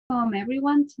Welcome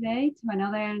everyone today to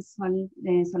another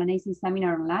Solanacea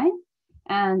seminar online.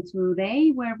 And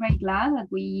today we're very glad that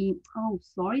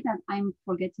sorry that I'm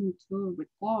forgetting to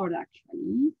record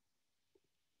actually.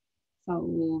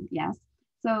 So yes,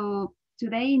 so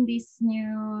today in this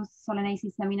new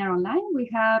Solanacea seminar online, we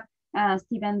have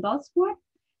Stephen Dodsworth.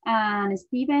 And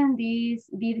Stephen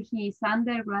did his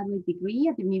undergraduate degree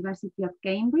at the University of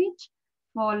Cambridge,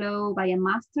 followed by a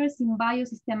master's in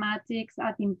biosystematics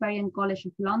at Imperial College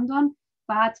of London,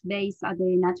 but based at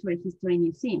the Natural History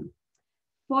Museum.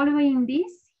 Following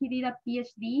this, he did a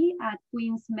PhD at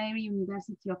Queen's Mary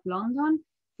University of London,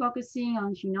 focusing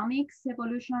on genomics,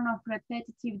 evolution of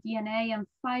repetitive DNA, and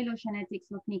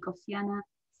phylogenetics of Nicotiana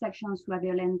section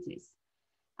Suaveolentes.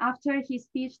 After his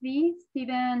PhD,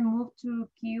 Stephen moved to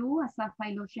Kew as a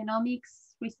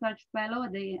phylogenomics research fellow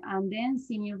and then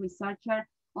senior researcher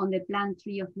on the Plant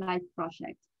Tree of Life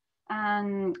project.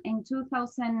 And in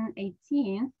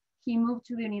 2018, he moved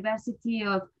to the University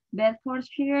of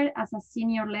Bedfordshire as a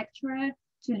senior lecturer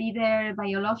to lead their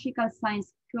biological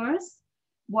science course,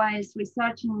 whilst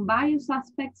researching various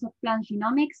aspects of plant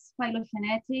genomics,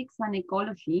 phylogenetics, and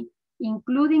ecology,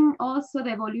 including also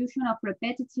the evolution of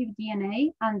repetitive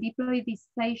DNA and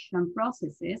diploidisation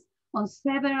processes on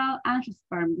several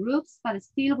angiosperm groups, but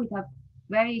still with a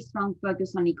very strong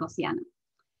focus on Nicotiana.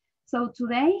 So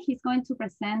today he's going to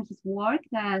present his work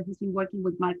that he's been working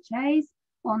with Marquesas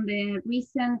on the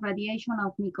recent radiation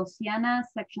of Nicotiana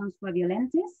section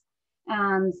Suaveolentes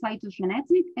and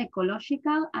cytogenetic,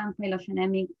 ecological, and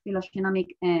phylogenomic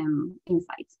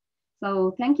insights.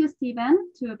 So thank you,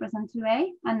 Stephen, to present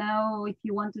today. And now if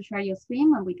you want to share your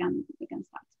screen, we can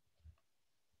start.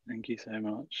 Thank you so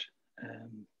much.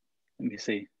 Let me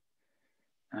see.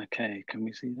 Okay, can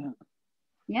we see that?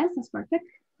 Yes, that's perfect.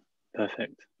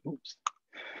 Perfect. Oops.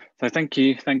 So thank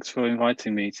you. Thanks for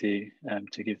inviting me to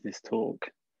give this talk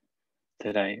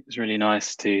today. It's really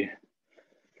nice to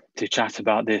chat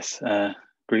about this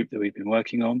group that we've been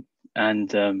working on.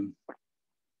 And oops,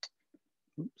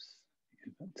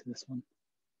 go back to this one.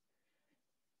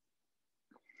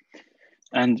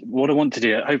 And what I want to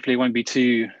do, hopefully it won't be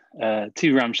too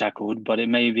ramshackled, but it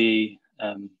may be,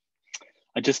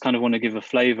 I just kind of want to give a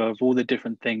flavor of all the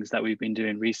different things that we've been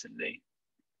doing recently.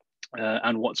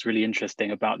 And what's really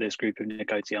interesting about this group of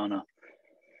Nicotiana.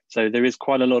 So there is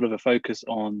quite a lot of a focus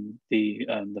on the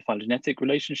phylogenetic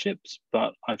relationships,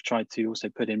 but I've tried to also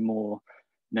put in more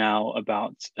now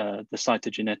about the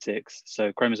cytogenetics,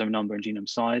 so chromosome number and genome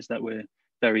size that we're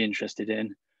very interested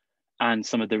in, and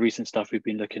some of the recent stuff we've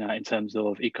been looking at in terms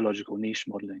of ecological niche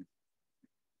modeling.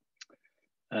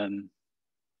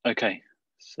 Okay,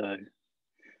 so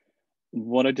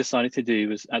what I decided to do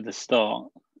was at the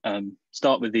start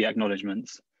with the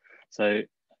acknowledgements. So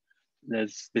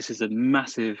this is a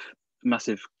massive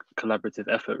collaborative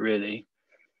effort, really.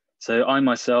 So I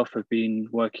myself have been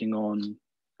working on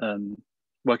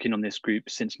this group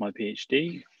since my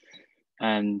PhD,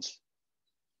 and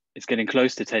it's getting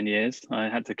close to 10 years. I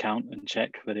had to count and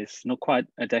check, but it's not quite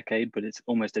a decade, but it's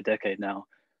almost a decade now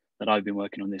that I've been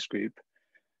working on this group.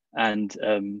 And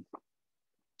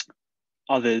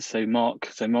others, so Mark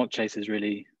Chase has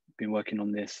really been working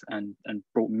on this and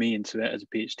brought me into it as a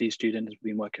PhD student, has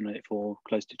been working on it for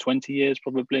close to 20 years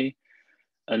probably,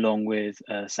 along with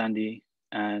Sandy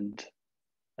and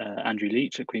Andrew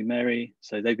Leach at Queen Mary.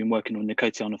 So they've been working on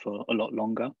Nicotiana for a lot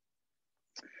longer.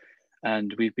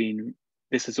 And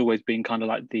this has always been kind of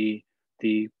like the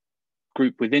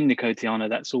group within Nicotiana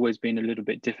that's always been a little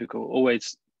bit difficult,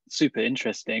 always super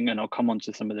interesting, and I'll come on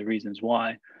to some of the reasons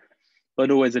why, but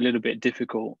always a little bit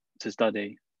difficult to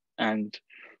study. And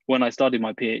when I started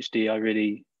my PhD, I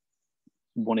really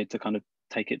wanted to kind of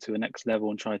take it to a next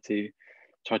level and try to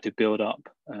build up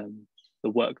the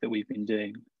work that we've been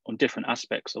doing on different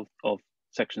aspects of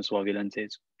section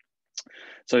Suaveolentes.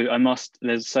 So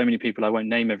there's so many people, I won't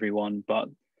name everyone, but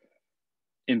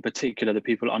in particular the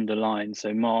people underlined.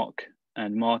 So Mark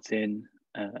and Martin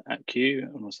at Kew,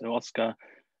 and also Oscar,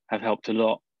 have helped a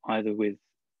lot, either with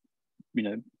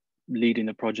leading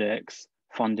the projects,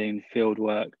 funding, field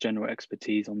work, general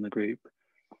expertise on the group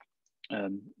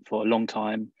for a long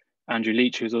time. Andrew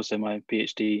Leach, who's also my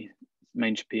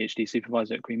main PhD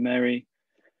supervisor at Queen Mary.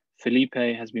 Felipe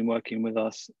has been working with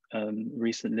us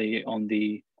recently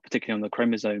particularly on the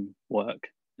chromosome work.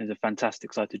 There's a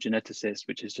fantastic cytogeneticist,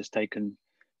 which has just taken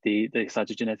the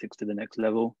cytogenetics to the next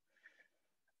level.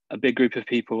 A big group of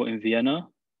people in Vienna,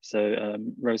 so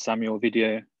Rose Samuel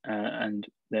Video and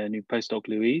their new postdoc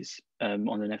Louise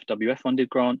on an FWF funded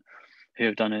grant, who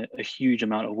have done a huge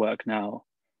amount of work now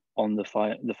on the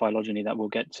phylogeny that we'll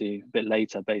get to a bit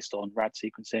later based on RAD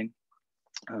sequencing,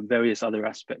 various other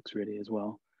aspects really as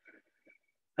well.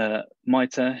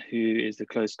 Maita, who is a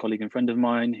close colleague and friend of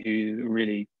mine, who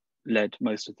really led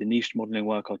most of the niche modeling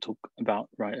work I'll talk about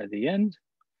right at the end.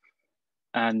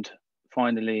 And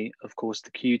finally, of course,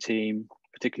 the Q team,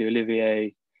 particularly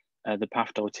Olivier, the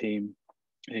PAFDOL team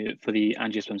for the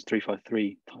angiosperms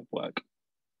 353 type work,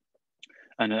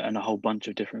 and a whole bunch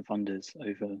of different funders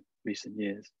over recent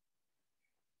years.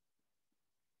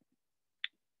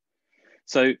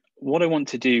 So what I want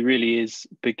to do really is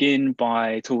begin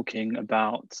by talking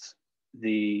about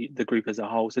the group as a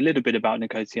whole. So a little bit about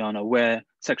Nicotiana, where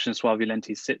section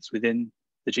Suaveolentes sits within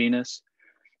the genus,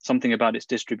 something about its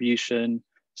distribution,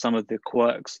 some of the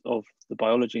quirks of the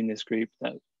biology in this group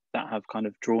that have kind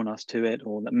of drawn us to it,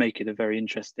 or that make it a very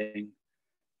interesting,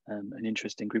 an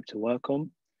interesting group to work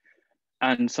on.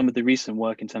 And some of the recent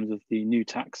work in terms of the new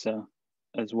taxa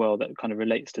as well, that kind of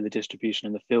relates to the distribution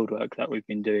and the fieldwork that we've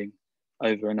been doing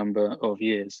over a number of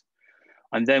years.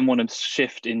 And then want to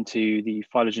shift into the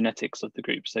phylogenetics of the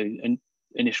group. So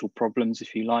initial problems,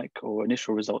 if you like, or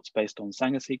initial results based on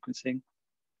Sanger sequencing.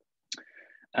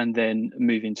 And then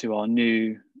move into our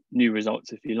new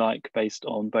results, if you like, based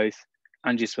on both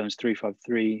angiosperms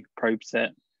 353 probe set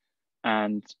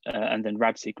and then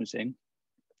RAD sequencing.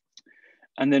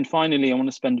 And then finally, I want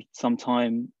to spend some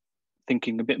time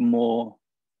thinking a bit more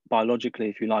biologically,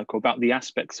 if you like, or about the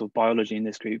aspects of biology in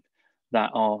this group that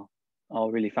are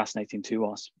really fascinating to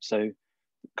us. So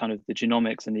kind of the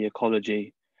genomics and the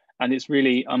ecology. And it's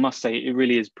really, I must say, it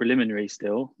really is preliminary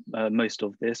still, most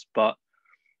of this, but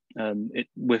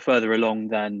we're further along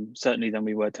certainly than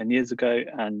we were 10 years ago.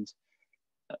 And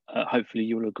hopefully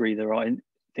you'll agree there are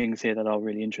things here that are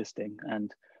really interesting.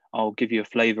 And I'll give you a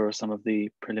flavor of some of the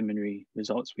preliminary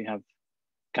results we have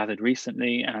gathered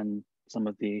recently and some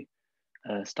of the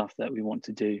stuff that we want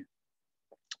to do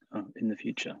in the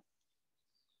future.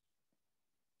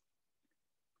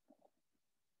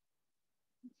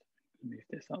 Move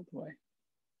this out of the way.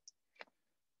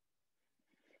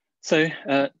 So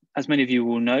as many of you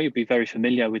will know, you'll be very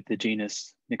familiar with the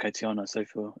genus Nicotiana. So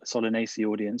for a Solanaceae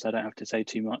audience, I don't have to say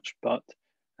too much, but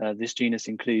this genus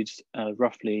includes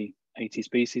roughly 80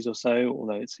 species or so,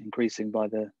 although it's increasing by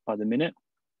the minute.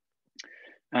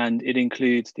 And it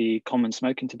includes the common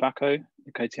smoking tobacco,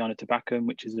 Nicotiana tabacum,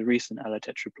 which is a recent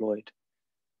allotetraploid.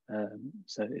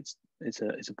 So it's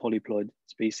a polyploid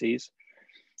species.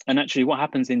 And actually what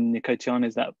happens in Nicotiana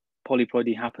is that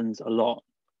polyploidy happens a lot.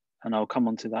 And I'll come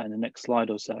on to that in the next slide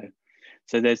or so.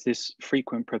 So there's this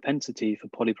frequent propensity for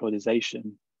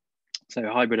polyploidization. So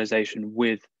hybridization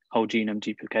with whole genome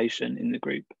duplication in the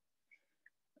group.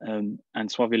 And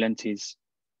Suaveolentes,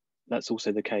 that's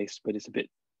also the case, but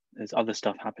there's other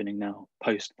stuff happening now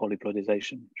post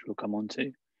polyploidization, which we'll come on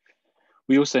to.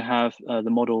 We also have the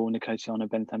model Nicotiana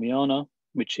benthamiana,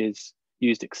 which is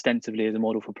used extensively as a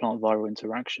model for plant viral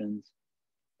interactions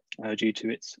due to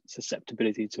its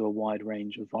susceptibility to a wide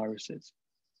range of viruses.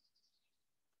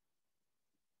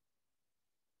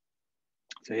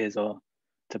 So here's our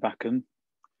tabacum.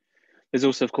 There's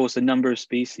also, of course, a number of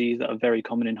species that are very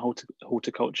common in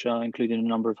horticulture, including a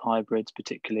number of hybrids,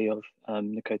 particularly of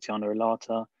Nicotiana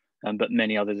elata, but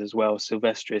many others as well.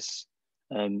 Sylvestris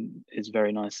is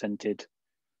very nice scented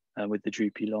with the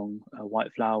droopy long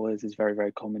white flowers, is very,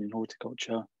 very common in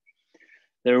horticulture.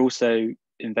 There are also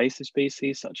invasive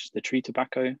species such as the tree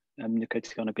tobacco,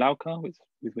 Nicotiana glauca, with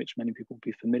which many people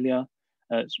will be familiar.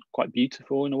 It's quite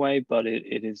beautiful in a way, but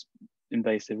it is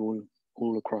invasive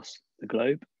all across the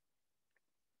globe.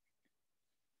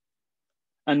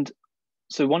 And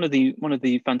so one of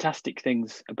the fantastic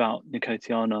things about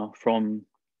Nicotiana from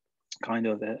kind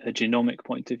of a genomic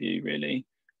point of view, really,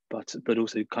 but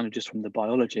also kind of just from the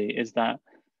biology, is that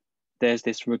there's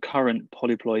this recurrent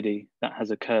polyploidy that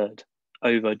has occurred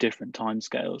over different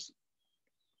timescales.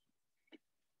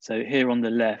 So here on the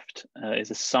left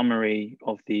is a summary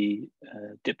of the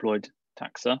diploid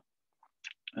taxa,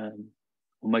 or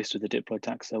most of the diploid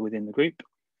taxa within the group.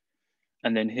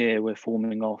 And then here we're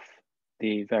forming off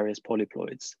the various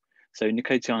polyploids. So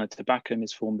Nicotiana tabacum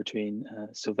is formed between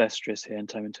Sylvestris here and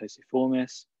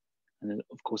Tomentosiformis. And then,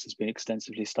 of course, it's been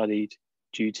extensively studied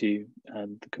due to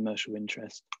the commercial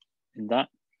interest in that.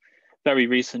 Very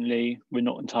recently, we're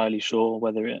not entirely sure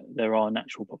whether there are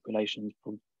natural populations,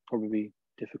 probably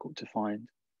difficult to find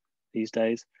these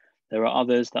days. There are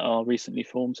others that are recently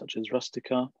formed, such as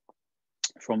rustica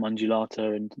from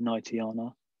undulata and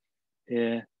Nicotiana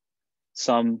here.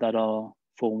 Some that are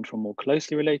formed from more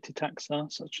closely related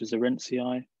taxa, such as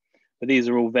Arentii, but these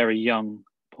are all very young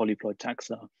polyploid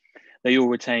taxa. They all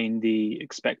retain the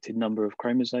expected number of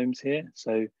chromosomes here.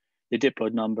 So the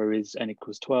diploid number is n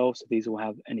equals 12, so these all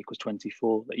have n equals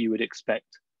 24 that you would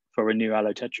expect for a new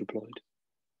allotetraploid.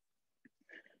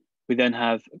 We then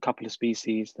have a couple of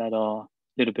species that are a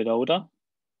little bit older.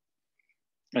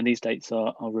 And these dates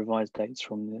are revised dates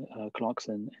from the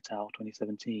Clarkson et al.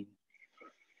 2017.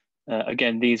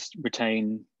 Again, these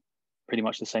retain pretty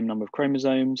much the same number of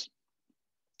chromosomes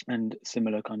and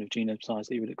similar kind of genome size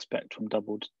that you would expect from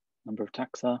doubled number of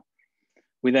taxa.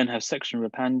 We then have section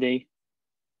rapandi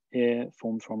here,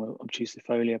 formed from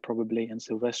obtusifolia probably, and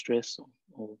sylvestris,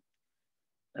 or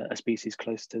a species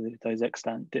close to those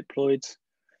extant diploids.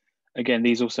 Again,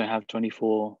 these also have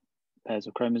 24 pairs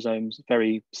of chromosomes,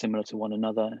 very similar to one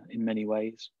another in many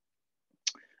ways.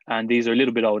 And these are a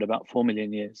little bit old, about 4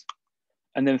 million years.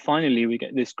 And then finally, we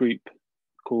get this group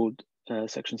called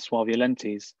section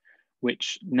Suaveolentes,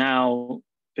 which now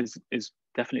is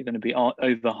definitely going to be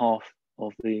over half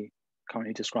of the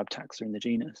currently described taxa in the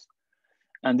genus.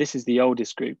 And this is the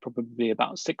oldest group, probably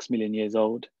about 6 million years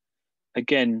old.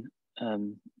 Again,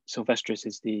 Sylvestris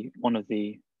is one of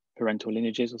the parental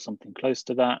lineages or something close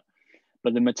to that.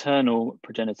 But the maternal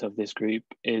progenitor of this group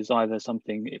is either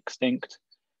something extinct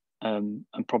and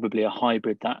probably a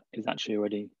hybrid that is actually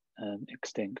already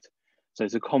extinct. So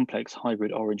it's a complex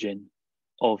hybrid origin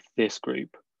of this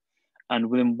group.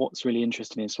 And then what's really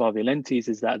interesting in Suaveolentes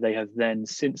is that they have then,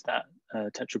 since that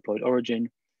tetraploid origin,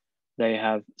 they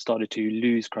have started to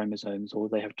lose chromosomes, or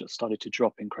they have just started to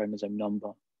drop in chromosome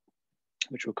number,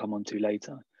 which we'll come on to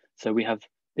later. So we have,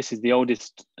 this is the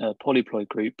oldest polyploid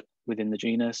group within the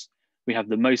genus. We have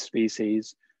the most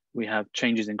species, we have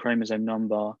changes in chromosome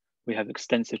number, we have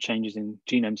extensive changes in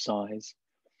genome size.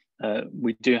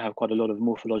 We do have quite a lot of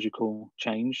morphological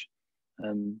change,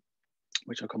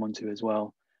 which I'll come on to as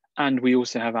well. And we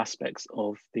also have aspects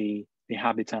of the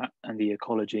habitat and the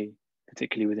ecology,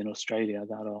 particularly within Australia,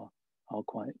 that are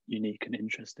quite unique and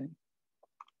interesting.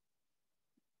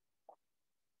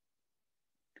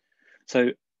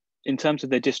 So in terms of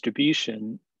their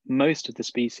distribution, most of the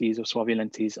species of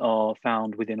Suaveolentes are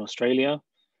found within Australia.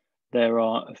 There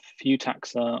are a few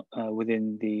taxa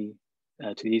within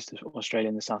to the east of Australia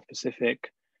in the South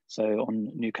Pacific. So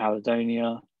on New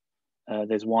Caledonia,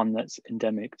 there's one that's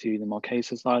endemic to the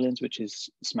Marquesas Islands, which is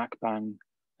smack bang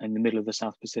in the middle of the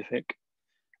South Pacific.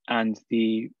 And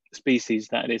the species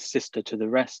that is sister to the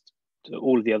rest, to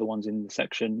all of the other ones in the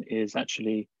section, is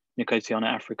actually Nicotiana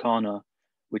africana,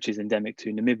 which is endemic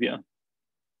to Namibia.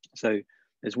 So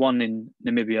there's one in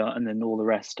Namibia, and then all the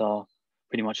rest are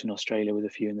pretty much in Australia, with a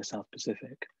few in the South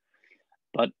Pacific.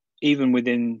 But even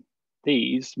within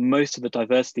these, most of the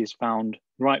diversity is found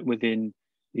right within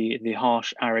the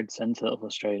harsh arid centre of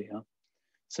Australia.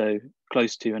 So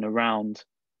close to and around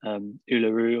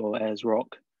Uluru or Ayers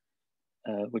Rock,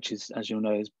 which is, as you'll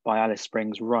know, is by Alice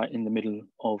Springs, right in the middle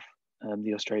of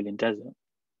the Australian desert,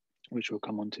 which we'll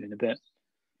come on to in a bit.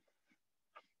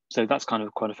 So that's kind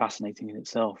of quite fascinating in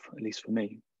itself, at least for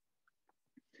me.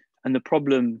 And the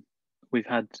problem we've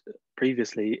had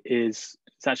previously is,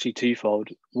 it's actually twofold.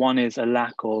 One is a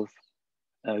lack of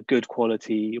good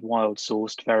quality, wild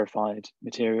sourced, verified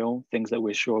material, things that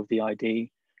we're sure of the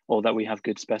ID, or that we have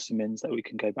good specimens that we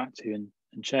can go back to and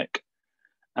check.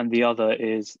 And the other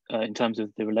is, in terms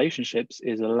of the relationships,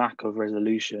 is a lack of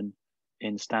resolution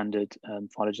in standard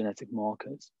phylogenetic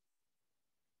markers.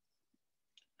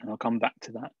 And I'll come back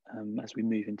to that as we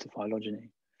move into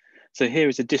phylogeny. So here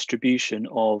is a distribution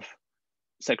of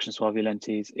section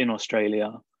Suaveolentes in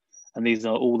Australia. And these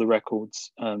are all the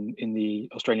records in the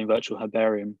Australian Virtual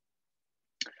Herbarium,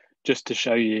 just to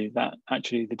show you that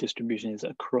actually the distribution is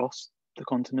across the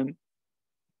continent.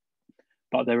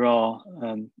 But there are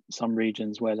some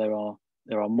regions where there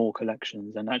are more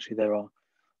collections, and actually there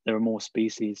are more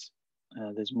species.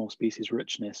 There's more species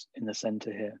richness in the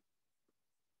centre here.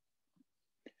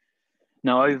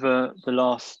 Now, over the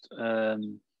last,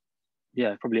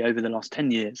 probably over the last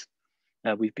 10 years,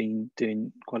 we've been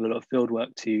doing quite a lot of field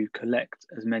work to collect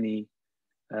as many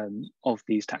of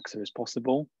these taxa as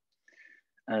possible.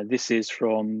 This is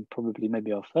from probably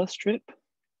maybe our first trip.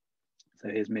 So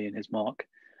here's me and here's Mark.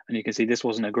 And you can see this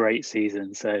wasn't a great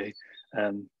season. So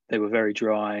they were very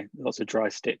dry, lots of dry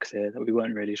sticks here that we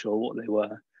weren't really sure what they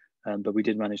were. But we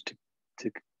did manage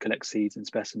to collect seeds and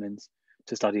specimens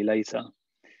to study later.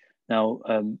 Now,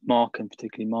 Mark and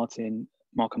particularly Mark and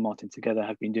Martin together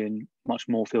have been doing much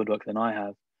more fieldwork than I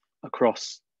have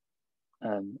across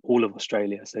all of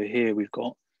Australia. So here we've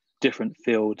got different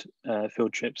field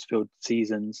trips, field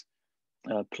seasons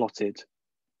plotted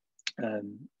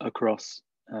across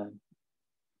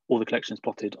all the collections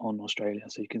plotted on Australia.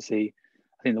 So you can see,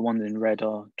 I think the ones in red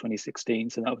are 2016.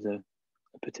 So that was a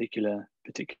particularly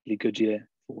good year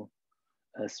for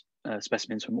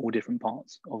specimens from all different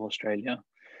parts of Australia.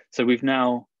 So we've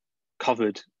now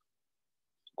covered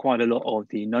quite a lot of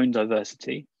the known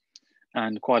diversity,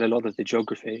 and quite a lot of the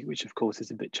geography, which of course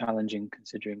is a bit challenging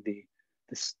considering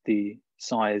the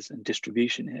size and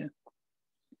distribution here.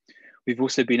 We've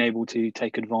also been able to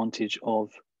take advantage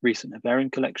of recent herbarium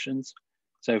collections.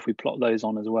 So if we plot those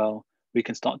on as well, we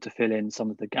can start to fill in some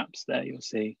of the gaps there. You'll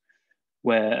see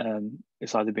where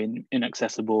it's either been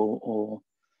inaccessible or,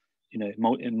 you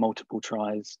know, in multiple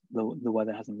tries, the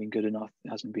weather hasn't been good enough, it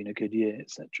hasn't been a good year,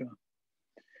 etc.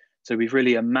 So we've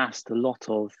really amassed a lot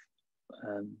of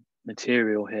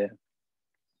material here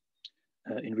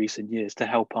in recent years to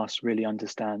help us really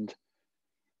understand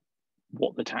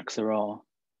what the taxa are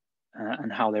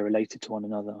and how they're related to one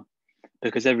another,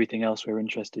 because everything else we're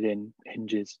interested in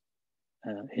hinges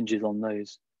on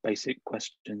those basic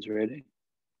questions, really,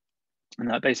 and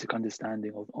that basic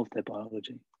understanding of their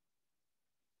biology.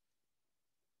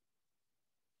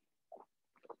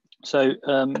 So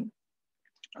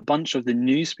a bunch of the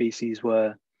new species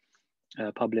were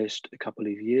published a couple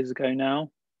of years ago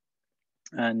now,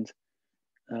 and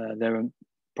there are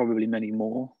probably many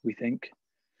more, we think.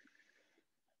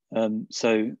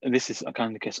 So this is, I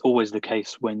kind of guess, always the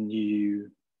case when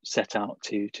you set out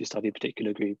to study a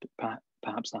particular group.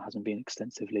 Perhaps that hasn't been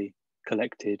extensively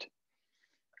collected,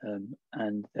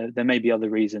 and there may be other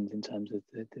reasons in terms of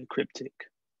the cryptic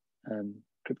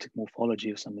morphology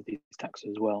of some of these taxa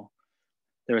as well.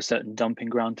 There are certain dumping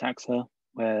ground taxa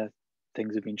where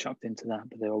things have been chucked into that,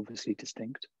 but they're obviously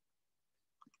distinct.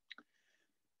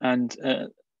 And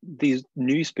these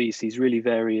new species really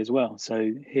vary as well.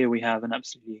 So here we have an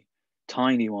absolutely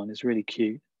tiny one. It's really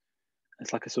cute.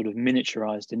 It's like a sort of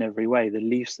miniaturized in every way. The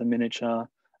leaves are miniature,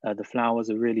 the flowers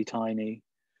are really tiny.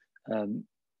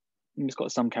 It's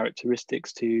got some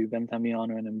characteristics to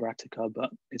Benthamiana and Embratica,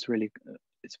 but it's really,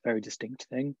 it's a very distinct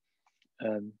thing.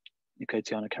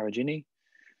 Nicotiana carragini.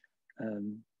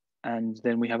 And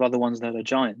then we have other ones that are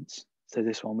giants. So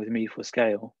this one with me for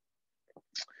scale,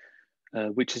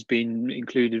 which has been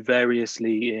included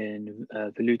variously in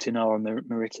Velutina or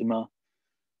Maritima.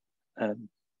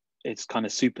 It's kind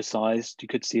of supersized. You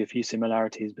could see a few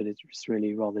similarities, but it's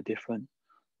really rather different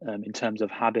in terms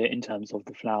of habit, in terms of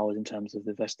the flowers, in terms of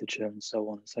the vestiture, and so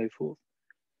on and so forth.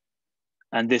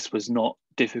 And this was not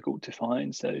difficult to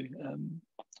find. So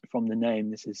from the name,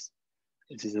 this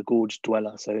is a gorge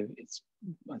dweller. So it's,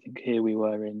 I think here we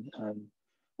were in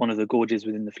one of the gorges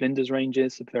within the Flinders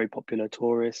Ranges, a very popular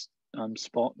tourist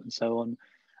spot and so on.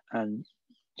 And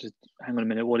just hang on a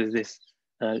minute, what is this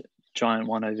giant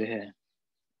one over here?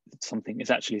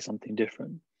 It's actually something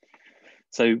different.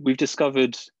 So we've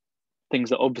discovered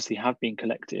things that obviously have been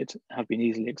collected, have been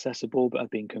easily accessible, but have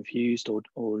been confused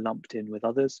or lumped in with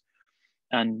others,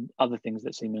 and other things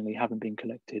that seemingly haven't been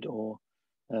collected, or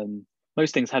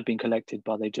most things had been collected,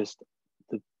 but they just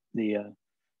they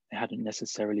hadn't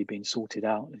necessarily been sorted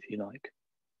out, if you like.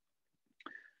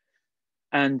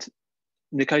 And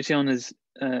Nicotianas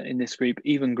in this group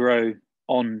even grow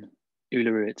on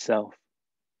Uluru itself.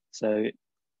 So,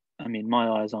 I mean, my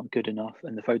eyes aren't good enough,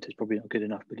 and the photo's probably not good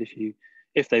enough, but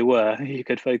if they were, you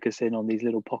could focus in on these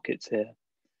little pockets here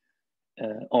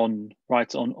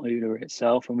right on Uluru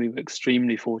itself. And we were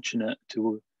extremely fortunate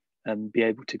to be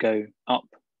able to go up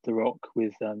the rock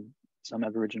with some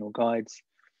Aboriginal guides.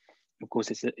 Of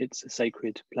course, it's a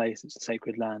sacred place, it's a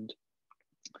sacred land.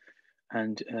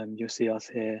 And you'll see us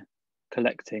here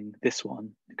collecting this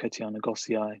one, Nicotiana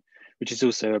gossii, which is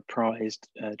also a prized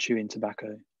chewing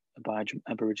tobacco by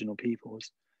Aboriginal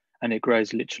peoples. And it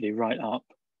grows literally right up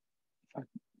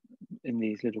in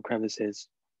these little crevices,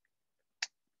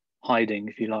 hiding,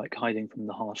 if you like, hiding from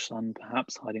the harsh sun,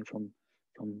 perhaps hiding from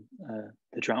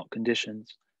the drought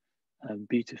conditions.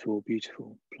 Beautiful,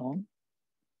 beautiful plant.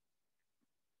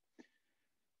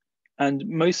 And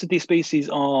most of these species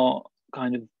are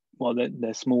kind of, well,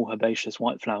 they're small herbaceous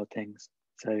white flowered things.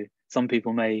 So some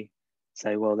people may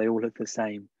say, well, they all look the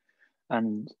same.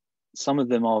 And some of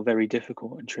them are very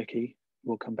difficult and tricky.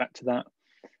 We'll come back to that.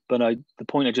 But the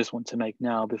point I just want to make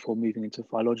now before moving into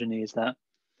phylogeny is that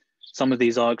some of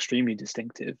these are extremely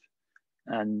distinctive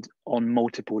and on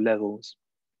multiple levels.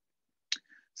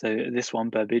 So this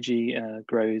one, Burbidgii,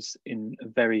 grows in a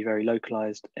very, very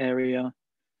localized area.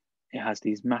 It has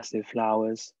these massive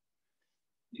flowers.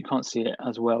 You can't see it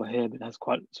as well here, but it has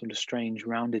quite sort of strange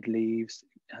rounded leaves.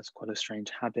 It has quite a strange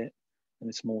habit, and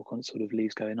it's more sort of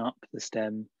leaves going up the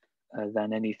stem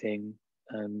than anything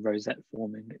rosette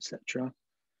forming, etc.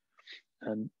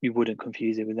 You wouldn't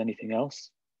confuse it with anything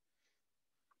else.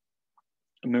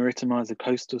 Maritima is a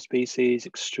coastal species,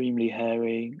 extremely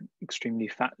hairy, extremely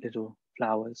fat little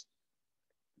flowers.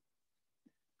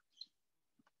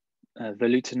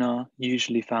 Velutina,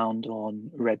 usually found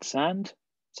on red sand,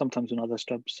 sometimes on other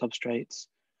substrates.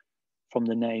 from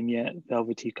the name, yeah,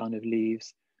 velvety kind of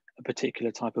leaves, a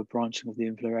particular type of branching of the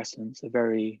inflorescence, a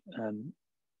very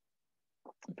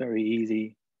very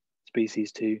easy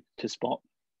species to spot,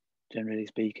 generally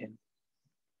speaking.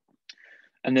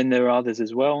 And then there are others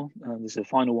as well. There's a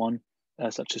final one,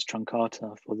 such as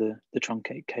truncata for the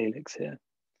truncate calyx here.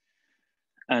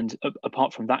 And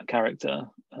apart from that character,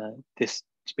 this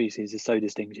species is so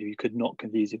distinctive, you could not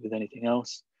confuse it with anything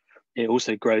else. It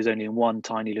also grows only in one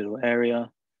tiny little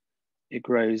area. It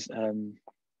grows,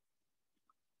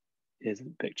 here's a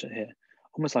picture here,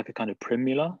 almost like a kind of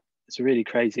primula. It's really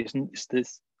crazy. It's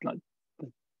this like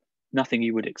nothing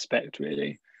you would expect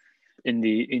really in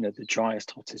the, you know, the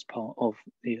driest, hottest part of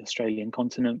the Australian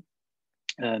continent.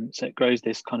 So it grows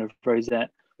this kind of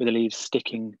rosette with the leaves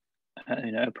sticking,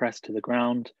 you know, oppressed to the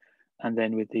ground, and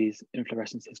then with these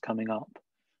inflorescences coming up,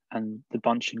 and the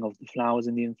bunching of the flowers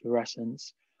in the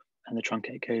inflorescence, and the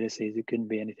truncate calyces. It couldn't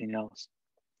be anything else.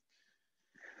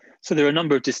 So there are a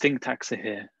number of distinct taxa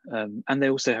here, and they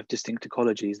also have distinct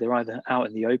ecologies. They're either out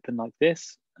in the open like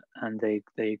this, and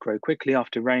they grow quickly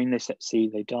after rain, they set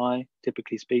seed, they die,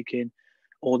 typically speaking,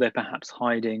 or they're perhaps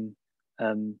hiding,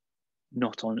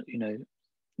 not on, you know,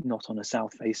 not on a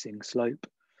south-facing slope,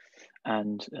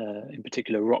 and in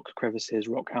particular rock crevices,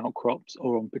 rock outcrops,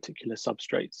 or on particular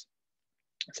substrates.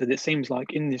 So it seems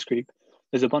like in this group,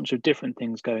 there's a bunch of different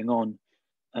things going on,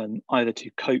 either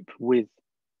to cope with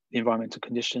the environmental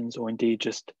conditions, or indeed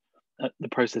just the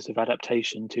process of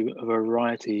adaptation to a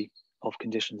variety of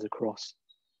conditions across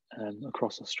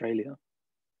Australia.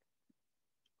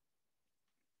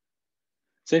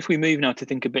 So if we move now to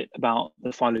think a bit about the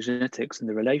phylogenetics and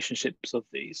the relationships of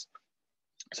these.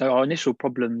 So our initial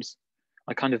problems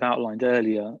I kind of outlined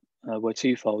earlier were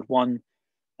twofold. One,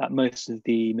 that most of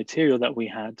the material that we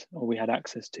had, or we had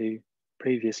access to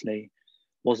previously,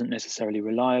 wasn't necessarily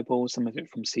reliable, some of it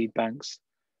from seed banks,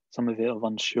 some of it of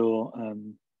unsure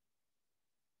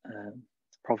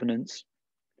provenance.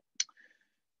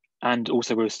 And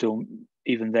also we were still,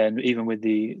 even then, even with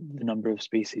the number of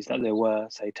species that there were,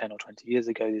 say 10 or 20 years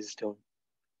ago, there's still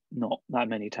not that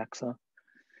many taxa.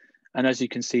 And as you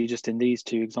can see just in these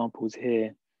two examples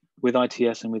here, with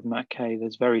ITS and with MAC-K,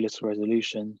 there's very little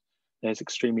resolution. There's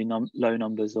extremely low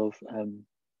numbers of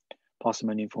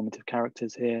parsimony informative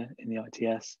characters here in the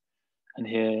ITS. And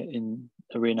here in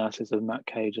a reanalysis of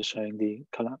MAC-K, just showing the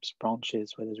collapsed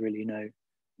branches where there's really no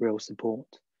real support.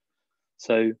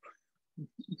 So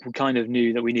we kind of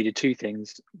knew that we needed two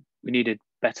things. We needed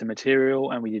better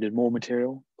material, and we needed more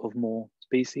material of more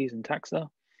species and taxa.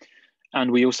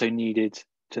 And we also needed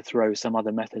to throw some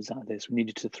other methods at this. We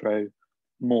needed to throw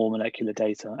more molecular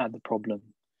data at the problem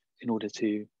in order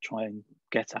to try and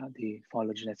get at the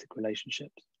phylogenetic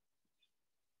relationships.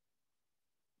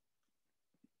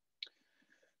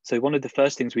 So one of the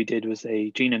first things we did was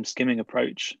a genome skimming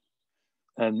approach.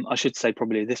 I should say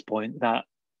probably at this point that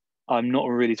I'm not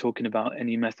really talking about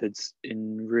any methods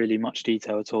in really much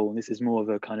detail at all. This is more of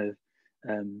a kind of,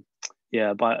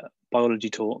 biology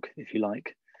talk, if you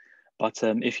like. But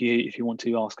if you want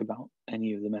to ask about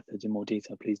any of the methods in more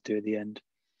detail, please do at the end.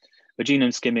 But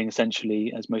genome skimming,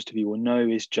 essentially, as most of you will know,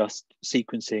 is just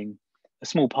sequencing a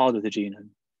small part of the genome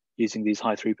using these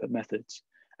high throughput methods.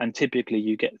 And typically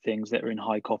you get things that are in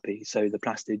high copy, so the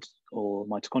plastid or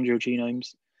mitochondrial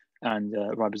genomes and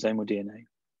ribosomal DNA.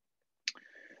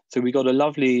 So we got a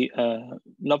lovely,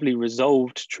 lovely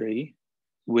resolved tree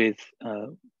with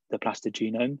the plastid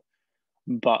genome,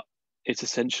 but it's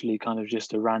essentially kind of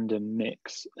just a random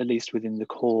mix, at least within the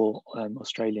core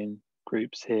Australian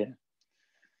groups here.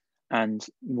 And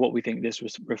what we think this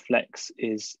reflects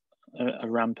is a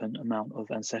rampant amount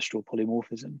of ancestral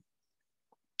polymorphism.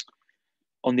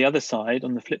 On the other side,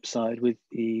 on the flip side, with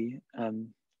the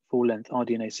full-length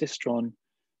rDNA cistron,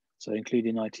 so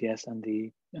including ITS and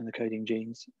the coding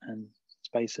genes and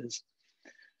spacers,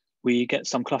 we get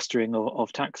some clustering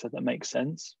of taxa that makes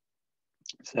sense.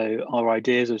 So our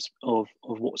ideas of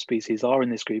what species are in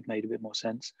this group made a bit more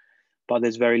sense, but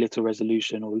there's very little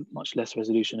resolution, or much less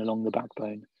resolution, along the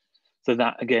backbone. So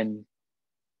that again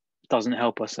doesn't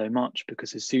help us so much,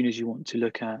 because as soon as you want to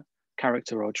look at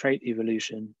character or trait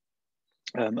evolution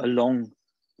along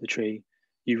the tree,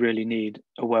 you really need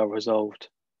a well-resolved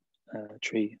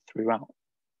tree throughout.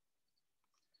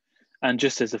 And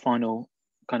just as a final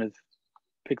kind of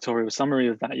pictorial summary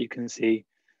of that, you can see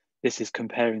this is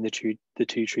comparing the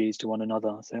two trees to one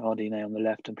another. So rDNA on the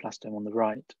left and plastome on the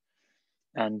right.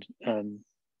 And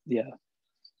yeah,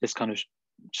 this kind of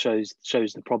shows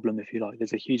the problem, if you like.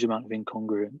 There's a huge amount of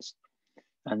incongruence,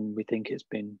 and we think it's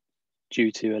been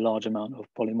due to a large amount of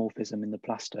polymorphism in the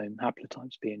plastome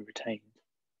haplotypes being retained.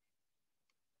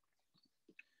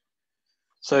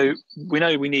 So we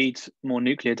know we need more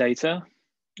nuclear data,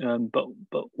 but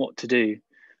what to do?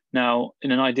 Now,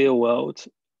 in an ideal world,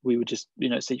 we would just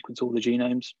sequence all the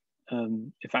genomes.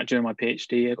 In fact, during my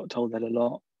PhD, I got told that a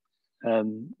lot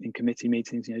in committee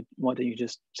meetings. Why don't you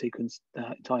just sequence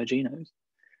the entire genomes?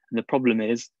 And the problem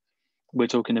is, we're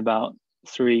talking about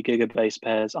 3 gigabase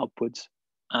pairs upwards,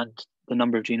 and the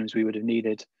number of genomes we would have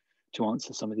needed to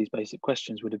answer some of these basic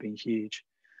questions would have been huge.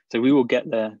 So we will get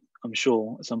there, I'm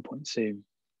sure, at some point soon.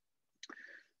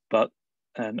 But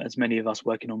as many of us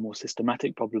working on more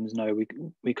systematic problems know,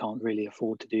 we can't really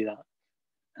afford to do that.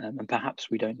 And perhaps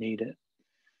we don't need it.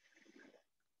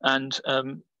 And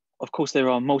of course, there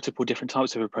are multiple different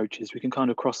types of approaches. We can kind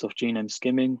of cross off genome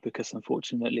skimming, because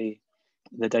unfortunately,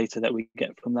 the data that we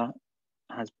get from that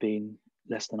has been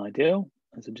less than ideal,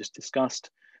 as I just discussed.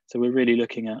 So we're really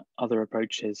looking at other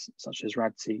approaches such as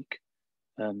RADseq,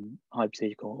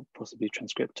 Hyb-Seq, or possibly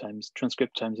transcriptomes.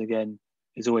 Transcriptomes, again,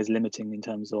 is always limiting in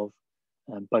terms of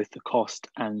both the cost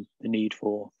and the need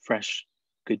for fresh,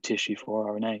 good tissue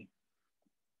for RNA.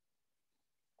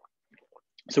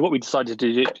 So what we decided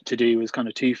to do was kind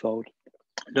of twofold: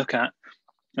 look at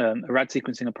a RAD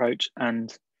sequencing approach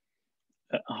and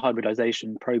a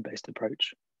hybridization probe-based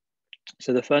approach.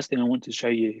 So the first thing I want to show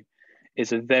you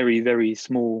is a very, very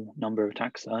small number of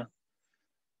taxa,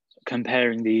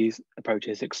 comparing these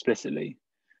approaches explicitly.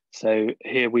 So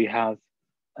here we have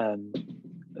a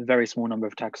very small number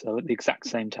of taxa, the exact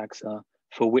same taxa,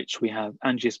 for which we have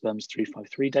angiosperms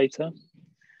 353 data.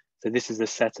 So this is a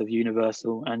set of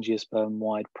universal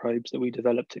angiosperm-wide probes that we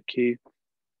developed at Kew,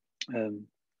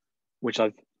 which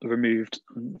I've removed.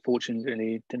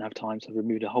 Unfortunately, didn't have time, so I've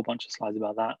removed a whole bunch of slides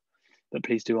about that. But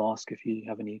please do ask if you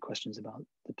have any questions about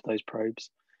those probes.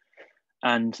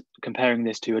 And comparing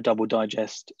this to a double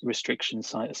digest restriction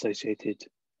site associated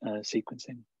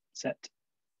sequencing set.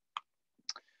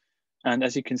 And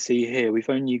as you can see here, we've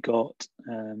only got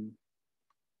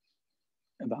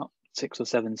about 6 or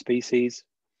 7 species,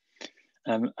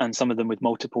 and some of them with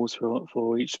multiples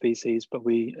for each species, but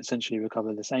we essentially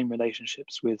recover the same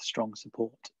relationships with strong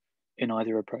support in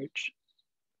either approach.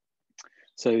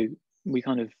 So we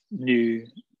kind of knew,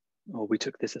 or we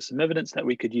took this as some evidence that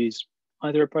we could use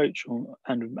either approach,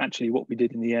 and actually what we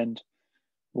did in the end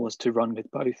was to run with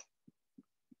both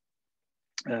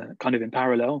kind of in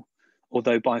parallel,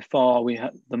 although by far we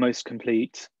had the most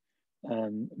complete,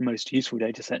 most useful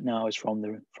data set now is from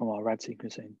our RAD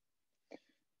sequencing.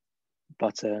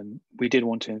 But we did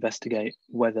want to investigate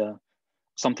whether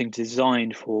something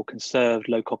designed for conserved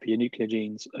low copy nuclear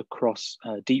genes across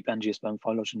deep angiosperm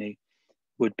phylogeny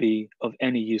would be of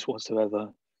any use whatsoever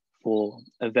for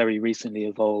a very recently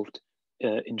evolved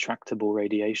intractable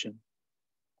radiation.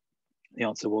 The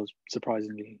answer was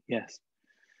surprisingly yes.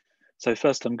 So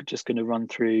first, I'm just going to run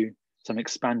through some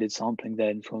expanded sampling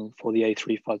then for the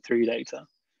A353 data.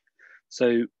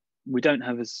 So we don't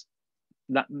have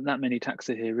that many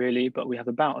taxa here really, but we have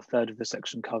about a third of the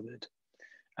section covered.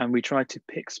 And we tried to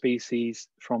pick species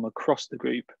from across the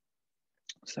group.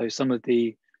 So some of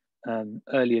the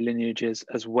earlier lineages,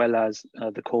 as well as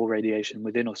the core radiation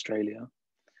within Australia.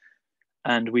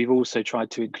 And we've also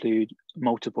tried to include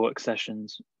multiple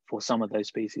accessions for some of those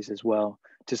species as well,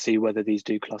 to see whether these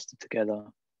do cluster together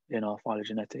in our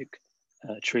phylogenetic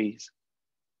trees.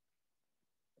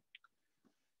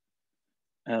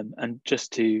 And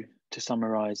just to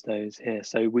summarize those here,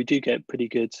 so we do get pretty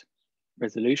good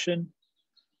resolution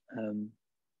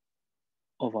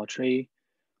of our tree.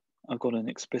 I've got an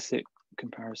explicit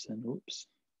comparison, oops,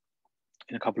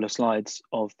 in a couple of slides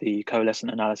of the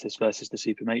coalescent analysis versus the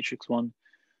supermatrix one.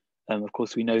 Of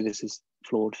course, we know this is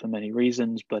flawed for many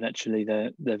reasons, but actually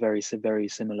they're very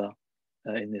similar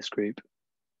in this group.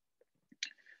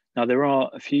 Now there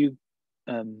are a few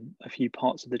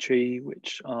parts of the tree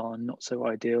which are not so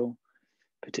ideal,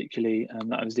 particularly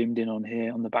that I've zoomed in on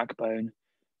here on the backbone,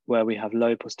 where we have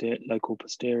local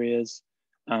posteriors,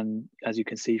 and as you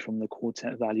can see from the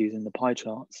quartet values in the pie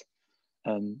charts,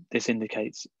 this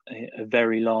indicates a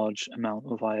very large amount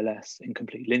of ILS,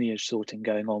 incomplete lineage sorting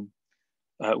going on,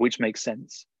 which makes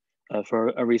sense for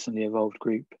a recently evolved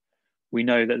group. We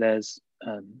know that there's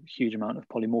a huge amount of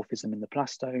polymorphism in the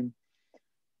plastome.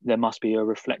 There must be a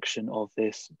reflection of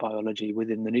this biology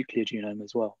within the nuclear genome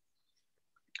as well.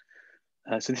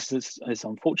 So this is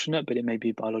unfortunate, but it may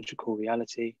be biological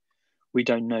reality. We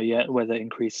don't know yet whether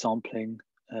increased sampling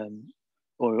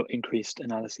or increased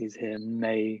analyses here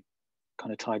may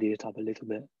kind of tidy it up a little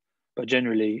bit. But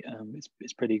generally,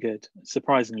 it's pretty good,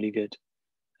 surprisingly good,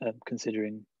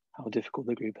 considering how difficult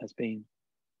the group has been.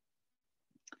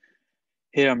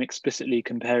 Here I'm explicitly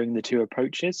comparing the two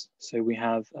approaches. So we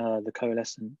have the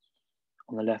coalescent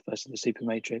on the left versus the super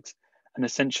matrix. And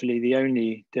essentially the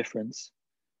only difference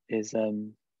is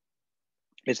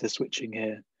the switching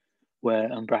here, where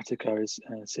Umbratica is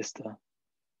sister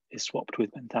is swapped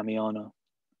with Benthamiana.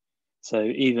 So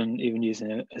even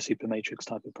using a super matrix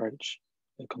type approach,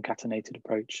 a concatenated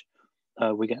approach,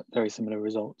 we get very similar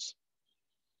results.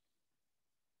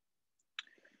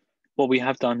 What we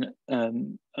have done,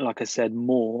 like I said,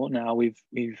 more now,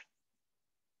 we've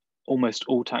almost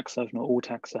all taxa, if not all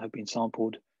taxa, have been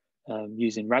sampled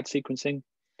using RAD sequencing.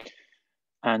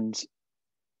 And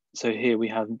so here we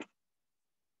have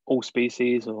all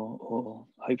species, or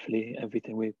hopefully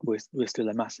everything. We're still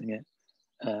amassing it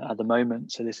at the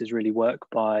moment. So this is really work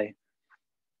by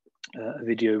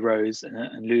Ovidio, Rose,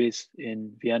 and Luis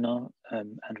in Vienna,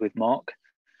 and with Mark.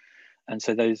 And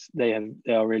so they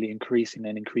are really increasing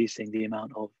the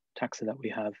amount of taxa that we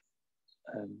have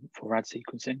for RAD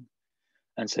sequencing.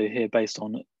 And so here, based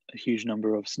on a huge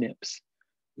number of SNPs,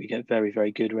 we get very,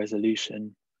 very good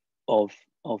resolution of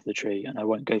the tree. And I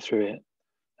won't go through it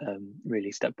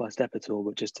really step by step at all,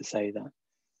 but just to say that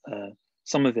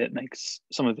some of it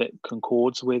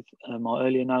concords with our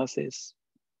early analysis,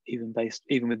 even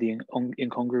with the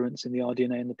incongruence in the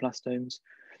rDNA and the plastomes.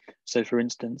 So for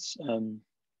instance,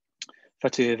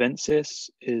 Suaveolentes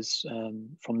is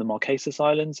from the Marquesas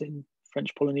Islands in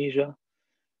French Polynesia.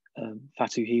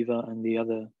 Hyb and the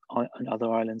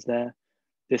other islands there.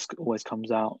 This always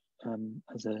comes out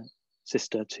as a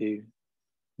sister to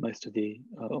most of the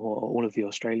or all of the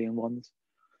Australian ones.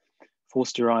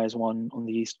 Forsteri is one on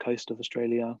the east coast of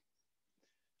Australia,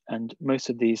 and most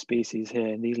of these species here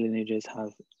in these lineages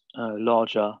have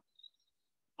larger,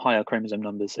 higher chromosome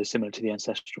numbers, so similar to the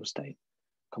ancestral state.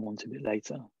 Come on to a bit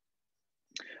later.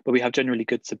 But we have generally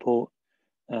good support,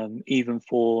 even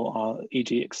for our,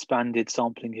 e.g., expanded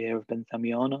sampling here of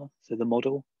Benthamiana, so the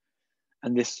model.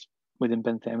 And this within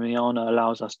Benthamiana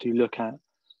allows us to look at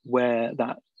where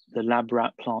the lab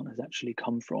rat plant has actually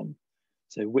come from.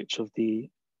 So which of the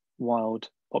wild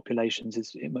populations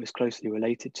is it most closely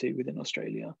related to within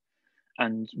Australia.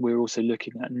 And we're also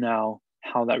looking at now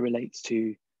how that relates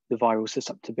to the viral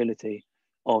susceptibility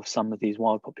of some of these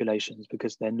wild populations,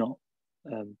 because they're not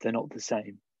the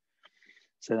same.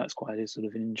 So that's quite a sort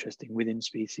of an interesting within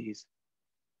species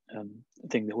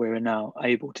thing that we're now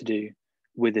able to do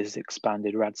with this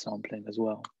expanded RAD sampling as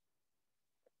well.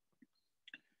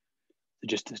 So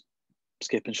just to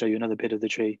skip and show you another bit of the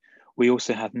tree, we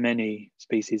also have many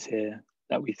species here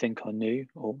that we think are new,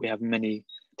 or we have many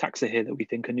taxa here that we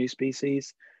think are new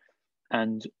species.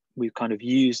 And we've kind of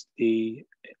used the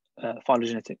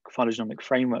phylogenomic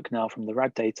framework now from the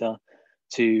RAD data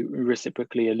to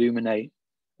reciprocally illuminate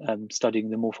studying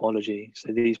the morphology.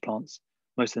 So these plants,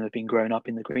 most of them have been grown up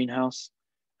in the greenhouse,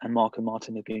 and Mark and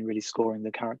Martin have been really scoring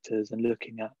the characters and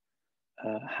looking at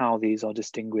how these are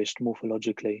distinguished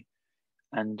morphologically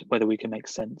and whether we can make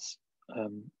sense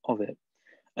of it.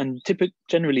 And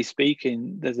generally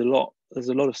speaking, there's a lot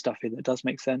of stuff here that does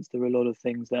make sense. There are a lot of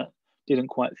things that didn't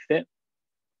quite fit,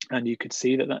 and you could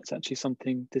see that that's actually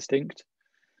something distinct.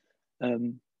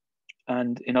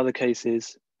 And in other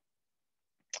cases,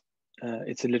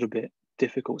 it's a little bit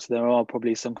difficult. So there are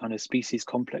probably some kind of species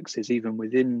complexes even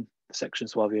within the section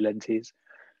Suaveolentes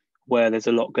where there's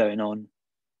a lot going on,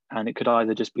 and it could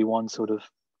either just be one sort of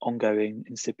ongoing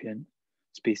incipient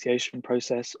speciation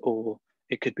process, or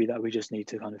it could be that we just need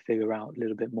to kind of figure out a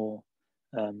little bit more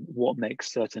what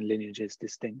makes certain lineages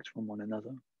distinct from one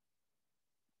another.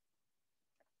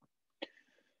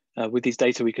 With these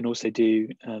data, we can also do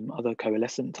other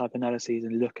coalescent type analyses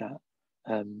and look at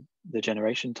the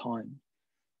generation time.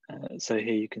 So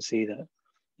here you can see that,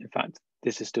 in fact,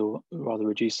 this is still rather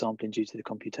reduced sampling due to the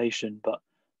computation, but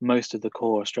most of the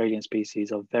core Australian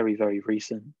species are very, very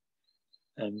recent.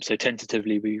 So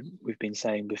tentatively, we've been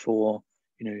saying before,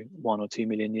 1 or 2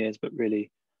 million years, but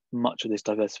really much of this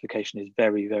diversification is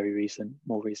very, very recent,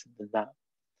 more recent than that.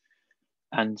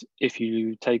 And if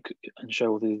you take and show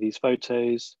all these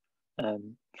photos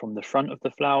from the front of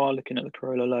the flower, looking at the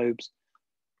corolla lobes,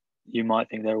 you might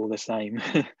think they're all the same.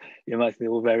 You might think they're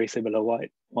all very similar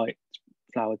white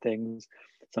flowered things.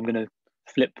 So I'm going to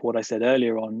flip what I said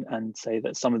earlier on and say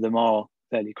that some of them are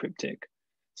fairly cryptic.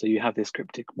 So you have this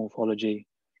cryptic morphology,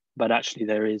 but actually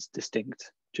there is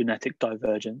distinct genetic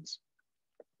divergence.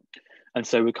 And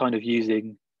so we're kind of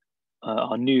using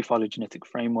our new phylogenetic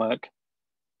framework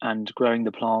and growing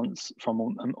the plants from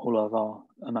all of our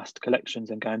amassed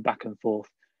collections and going back and forth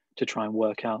to try and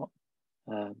work out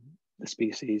the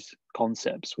species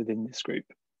concepts within this group.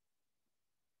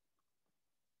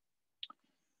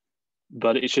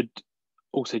 But it should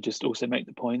also make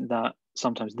the point that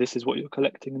sometimes this is what you're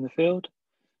collecting in the field.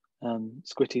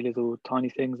 squitty little tiny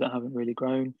things that haven't really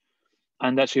grown.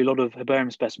 And actually a lot of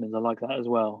herbarium specimens are like that as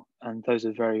well. And those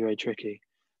are very, very tricky.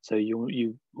 So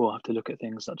you will have to look at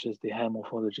things such as the hair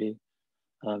morphology,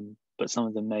 but some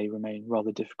of them may remain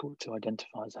rather difficult to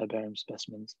identify as herbarium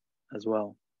specimens as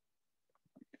well.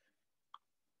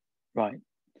 Right,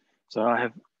 so I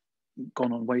have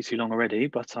gone on way too long already,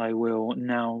 but I will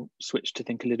now switch to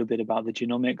think a little bit about the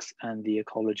genomics and the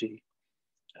ecology.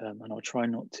 And I'll try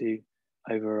not to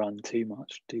overrun too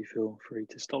much. Do feel free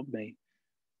to stop me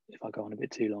if I go on a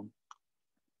bit too long.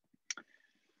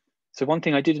 So one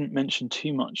thing I didn't mention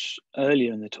too much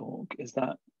earlier in the talk is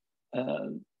that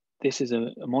this is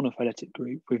a monophyletic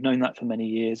group. We've known that for many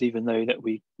years, even though that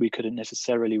we couldn't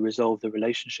necessarily resolve the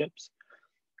relationships.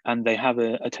 And they have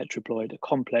a tetraploid, a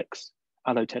complex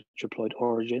allotetraploid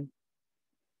origin.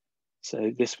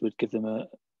 So this would give them a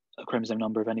chromosome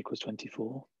number of n equals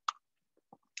 24.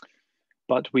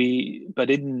 But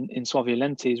in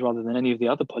Suaveolentes, rather than any of the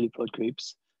other polyploid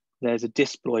groups, there's a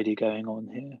dysploidy going on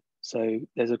here. So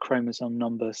there's a chromosome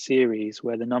number series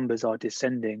where the numbers are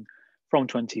descending from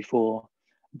 24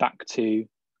 back to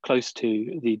close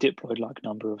to the diploid-like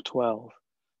number of 12.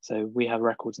 So we have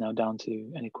records now down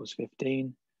to n equals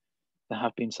 15. There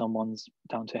have been some ones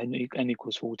down to n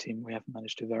equals 14. We haven't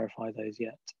managed to verify those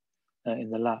yet in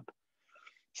the lab.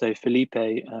 So Felipe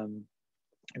in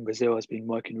Brazil has been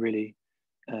working really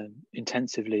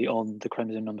intensively on the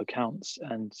chromosome number counts,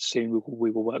 and soon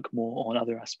we will work more on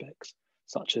other aspects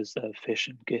such as fish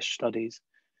and gish studies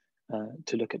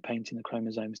to look at painting the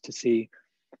chromosomes to see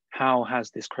how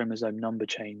has this chromosome number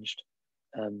changed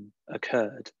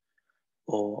occurred,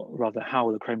 or rather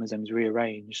how the chromosomes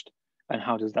rearranged and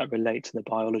how does that relate to the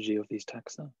biology of these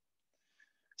taxa.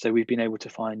 So we've been able to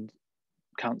find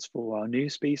counts for our new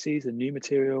species and new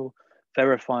material,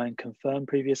 verify and confirm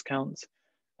previous counts,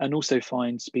 and also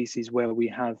find species where we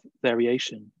have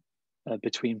variation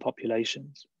between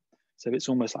populations. So it's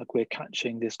almost like we're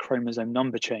catching this chromosome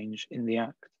number change in the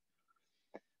act.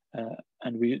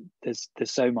 And there's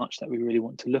so much that we really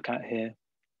want to look at here.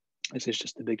 This is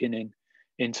just the beginning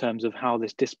in terms of how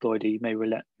this dysploidy may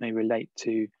relate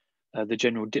to the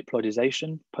general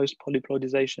diploidisation,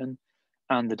 post-polyploidisation,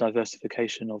 and the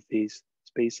diversification of these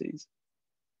species.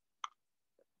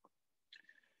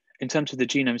 In terms of the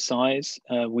genome size,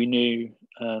 we knew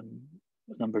a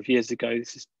number of years ago,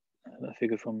 this is a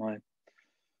figure from my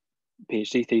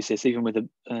PhD thesis, even with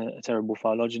a terrible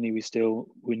phylogeny,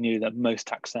 we knew that most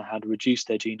taxa had reduced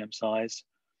their genome size,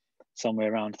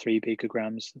 somewhere around 3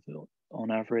 picograms on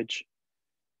average.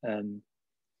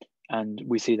 And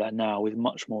we see that now with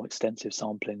much more extensive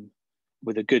sampling,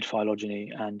 with a good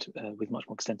phylogeny and with much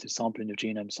more extensive sampling of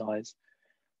genome size.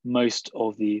 Most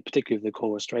of particularly of the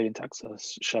core Australian taxa,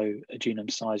 show a genome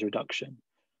size reduction,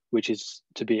 which is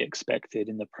to be expected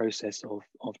in the process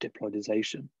of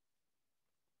diploidisation.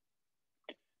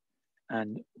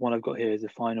 And what I've got here is a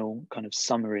final kind of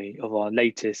summary of our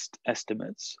latest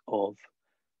estimates of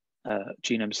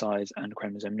genome size and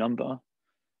chromosome number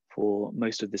for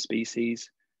most of the species,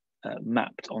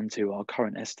 mapped onto our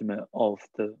current estimate of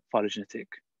the phylogenetic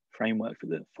framework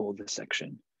for the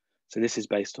section. So this is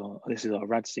our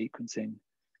RAD sequencing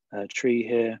tree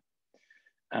here.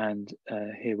 And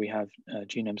here we have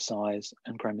genome size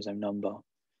and chromosome number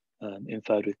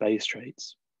inferred with base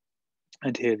traits.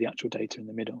 And here the actual data in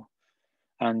the middle.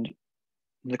 And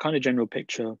the kind of general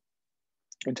picture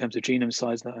in terms of genome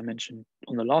size that I mentioned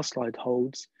on the last slide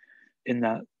holds, in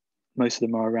that most of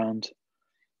them are around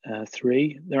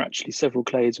 3. There are actually several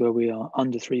clades where we are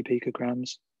under 3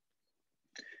 picograms.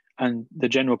 And the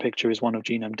general picture is one of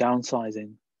genome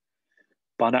downsizing,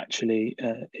 but actually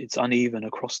it's uneven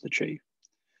across the tree.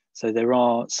 So there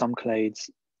are some clades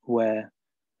where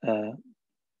the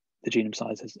genome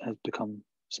size has become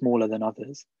smaller than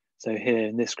others. So here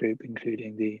in this group,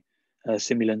 including the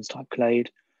simulans type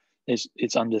clade,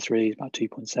 it's under 3, about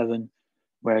 2.7,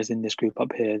 whereas in this group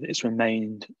up here, it's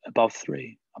remained above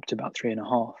 3, up to about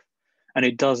 3.5. And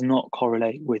it does not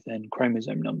correlate with then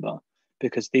chromosome number,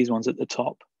 because these ones at the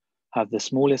top have the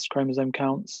smallest chromosome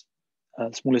counts,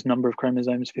 smallest number of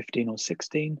chromosomes, 15 or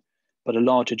 16, but a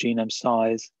larger genome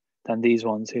size than these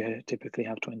ones who typically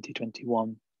have 20,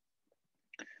 21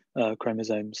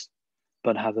 chromosomes,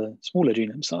 but have a smaller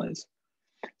genome size.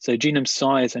 So genome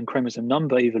size and chromosome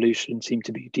number evolution seem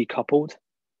to be decoupled,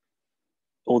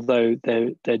 although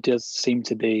there does seem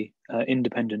to be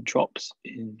independent drops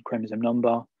in chromosome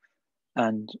number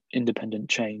and independent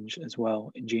change as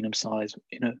well in genome size,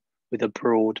 with a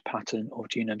broad pattern of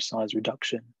genome size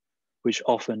reduction, which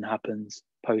often happens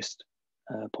post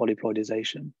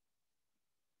polyploidisation.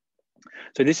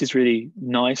 So this is really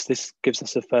nice. This gives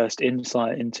us a first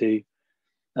insight into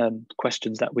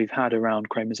questions that we've had around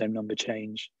chromosome number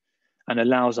change, and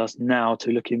allows us now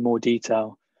to look in more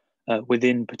detail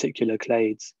within particular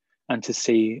clades and to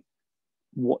see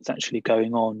what's actually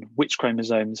going on, which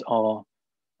chromosomes are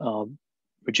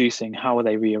reducing, how are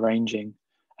they rearranging,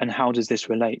 and how does this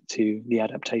relate to the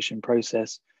adaptation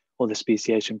process or the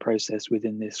speciation process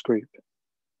within this group.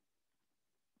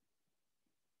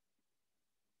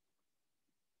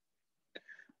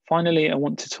 Finally, I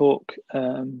want to talk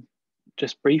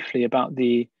just briefly about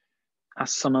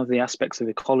some of the aspects of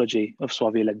ecology of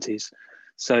Suaveolentes.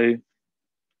 So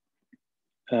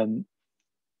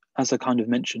as I kind of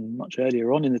mentioned much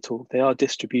earlier on in the talk, they are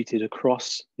distributed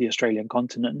across the Australian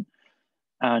continent,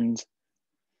 and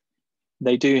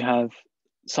they do have,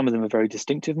 some of them are very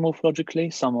distinctive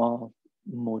morphologically, some are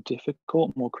more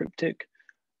difficult, more cryptic,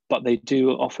 but they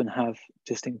do often have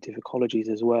distinctive ecologies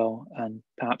as well, and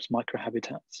perhaps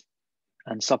microhabitats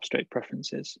and substrate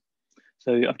preferences.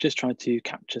 So I've just tried to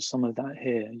capture some of that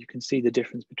here. You can see the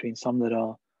difference between some that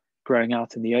are growing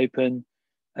out in the open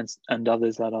and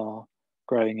others that are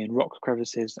growing in rock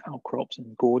crevices, outcrops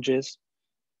and gorges.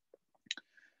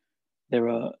 There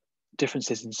are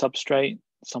differences in substrate,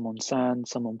 some on sand,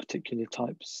 some on particular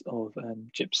types of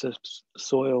gypsum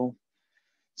soil,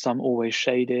 some always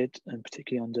shaded, and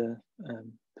particularly under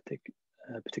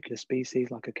particular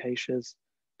species like acacias,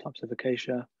 types of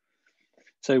acacia.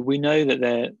 So we know that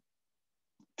they're,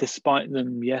 despite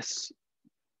them, yes,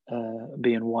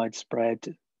 being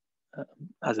widespread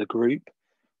as a group,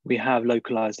 we have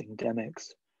localized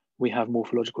endemics, we have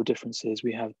morphological differences,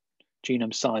 we have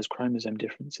genome size, chromosome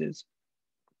differences,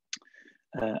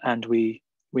 and we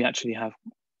actually have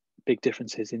big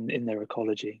differences in their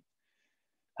ecology.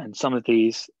 And some of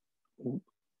these,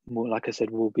 more like I said,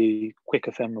 will be quick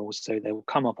ephemerals, so they will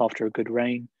come up after a good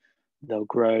rain, they'll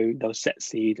grow, they'll set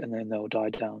seed, and then they'll die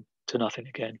down to nothing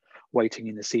again, waiting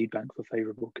in the seed bank for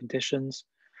favorable conditions.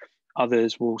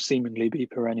 Others will seemingly be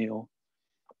perennial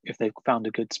if they've found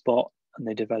a good spot and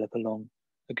they develop along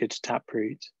a good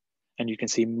taproot, and you can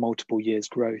see multiple years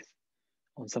growth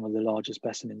on some of the larger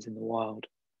specimens in the wild.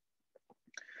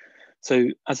 So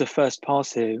as a first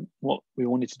pass here, what we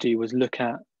wanted to do was look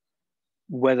at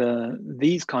whether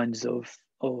these kinds of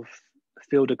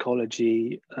field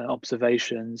ecology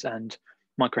observations and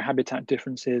microhabitat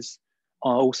differences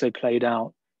are also played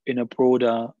out in a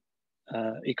broader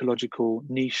ecological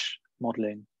niche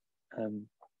modeling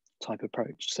type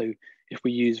approach. So if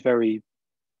we use very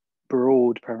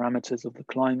broad parameters of the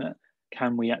climate,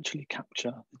 can we actually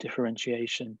capture the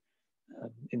differentiation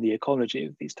in the ecology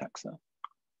of these taxa?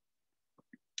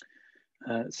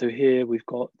 So here we've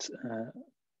got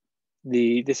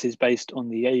this is based on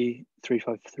the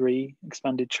A353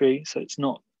 expanded tree, so it's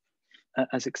not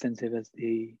as extensive as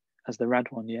the RAD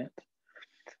one yet,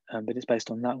 but it's based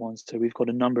on that one. So we've got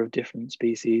a number of different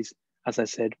species, as I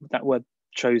said, that were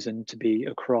chosen to be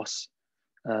across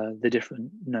the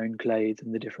different known clades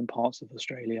and the different parts of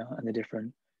Australia and the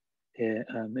different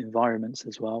environments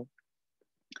as well.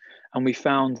 And we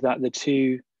found that the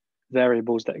two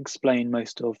variables that explain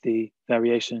most of the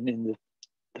variation in the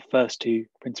first two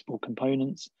principal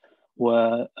components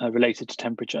were related to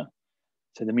temperature.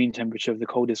 So the mean temperature of the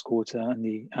coldest quarter and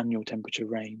the annual temperature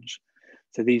range.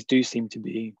 So these do seem to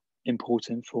be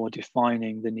important for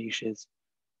defining the niches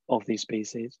of these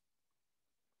species.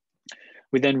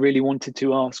 We then really wanted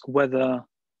to ask whether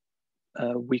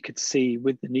we could see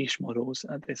with the niche models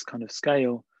at this kind of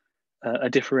scale, a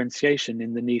differentiation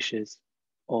in the niches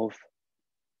of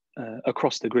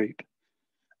across the group,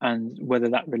 and whether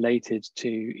that related to,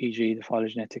 e.g., the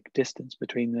phylogenetic distance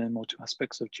between them or to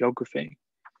aspects of geography.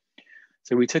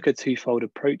 So we took a twofold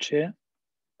approach here.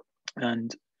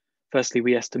 And firstly,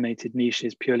 we estimated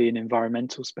niches purely in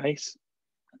environmental space.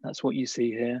 That's what you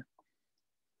see here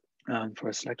for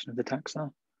a selection of the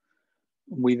taxa.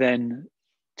 We then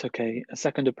took a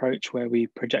second approach where we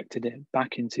projected it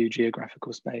back into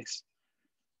geographical space,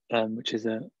 which is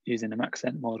using a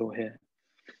Maxent model here.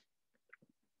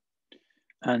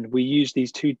 And we use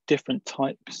these two different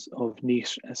types of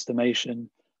niche estimation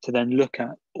to then look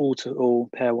at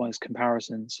all-to-all pairwise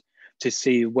comparisons to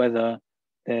see whether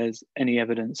there's any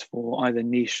evidence for either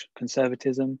niche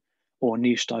conservatism or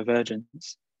niche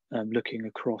divergence looking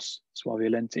across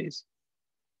Suaveolentes.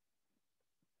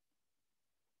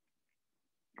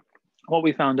 What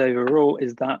we found overall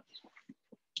is that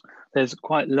there's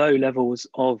quite low levels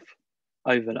of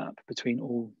overlap between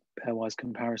all pairwise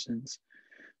comparisons.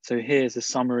 So here's a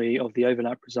summary of the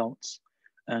overlap results.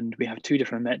 And we have two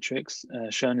different metrics,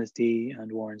 shown as D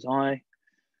and Warren's I.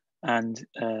 And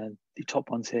the top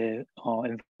ones here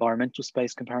are environmental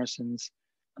space comparisons,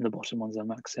 and the bottom ones are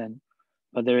Maxent.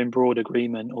 But they're in broad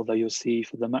agreement, although you'll see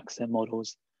for the Maxent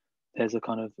models, there's a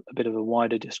bit of a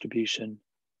wider distribution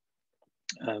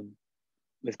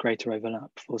with greater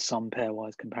overlap for some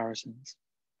pairwise comparisons.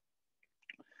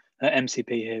 MCP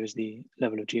here is the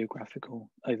level of geographical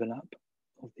overlap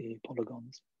of the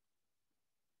polygons.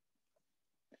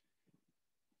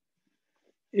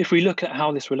 If we look at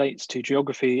how this relates to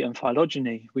geography and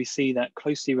phylogeny, we see that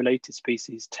closely related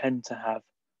species tend to have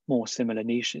more similar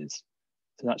niches.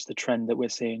 So that's the trend that we're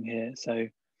seeing here. So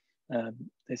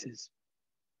this is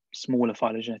smaller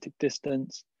phylogenetic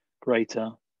distance,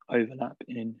 greater overlap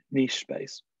in niche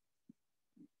space.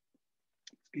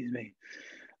 Excuse me.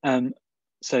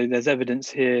 So there's evidence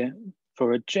here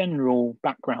for a general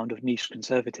background of niche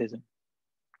conservatism.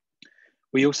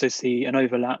 We also see an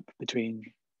overlap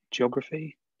between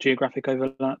geographic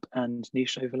overlap and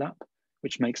niche overlap,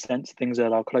 which makes sense. Things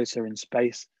that are closer in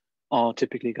space are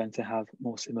typically going to have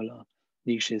more similar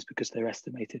niches because they're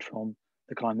estimated from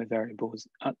the climate variables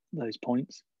at those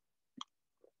points.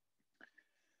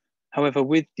 However,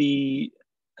 with the,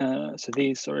 so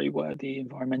these, were the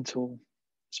environmental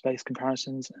space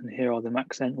comparisons, and here are the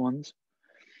Maxent ones.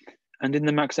 And in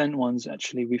the Maxent ones,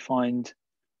 actually, we find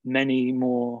many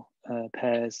more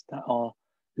pairs that are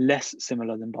less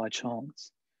similar than by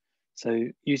chance. So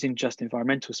using just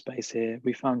environmental space here,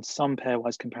 we found some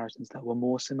pairwise comparisons that were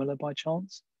more similar by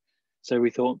chance. So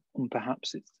we thought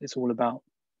perhaps it's all about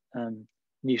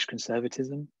niche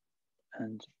conservatism.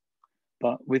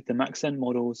 But with the Maxent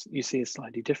models, you see a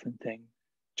slightly different thing.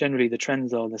 Generally, the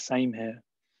trends are the same here,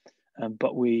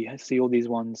 but we see all these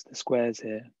ones, the squares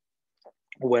here,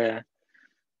 where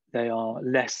they are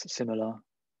less similar.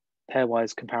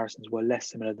 Pairwise comparisons were less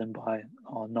similar than by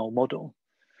our null model.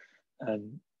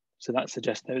 So that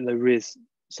suggests that there is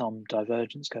some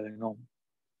divergence going on.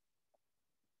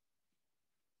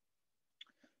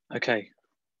 Okay,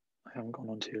 I haven't gone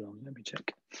on too long, let me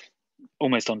check.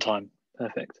 Almost on time,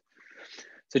 perfect.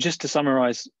 So just to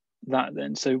summarize that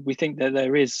then, so we think that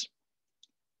there is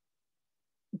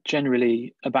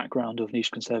generally a background of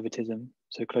niche conservatism,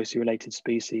 so closely related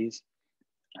species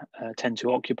tend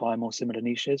to occupy more similar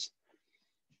niches,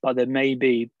 but there may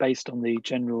be, based on the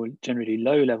generally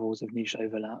low levels of niche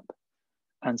overlap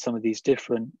and some of these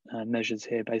different measures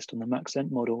here based on the Maxent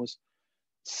models,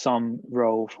 some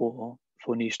role for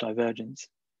niche divergence.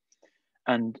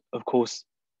 And of course,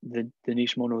 the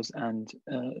niche models and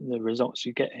the results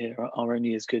you get here are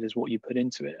only as good as what you put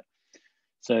into it.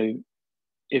 So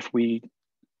if we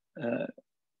feel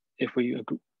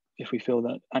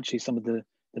that actually some of the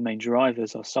main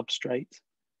drivers are substrate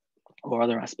or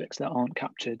other aspects that aren't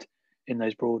captured in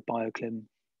those broad bioclim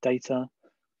data,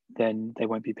 then they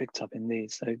won't be picked up in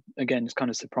these. So again, it's kind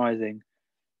of surprising,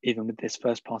 even with this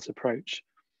first pass approach,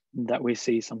 that we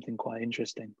see something quite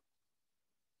interesting.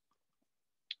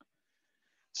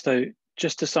 So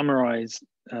just to summarize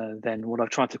then what I've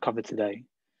tried to cover today.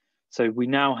 So we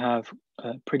now have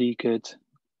a pretty good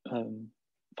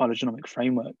phylogenomic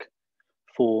framework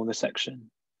for the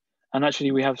section. And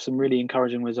actually we have some really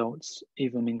encouraging results,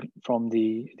 even from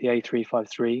the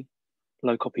A353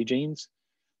 low copy genes,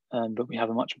 but we have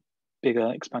a much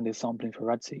bigger expanded sampling for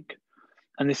RADseq.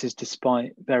 And this is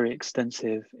despite very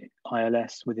extensive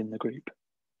ILS within the group.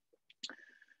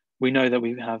 We know that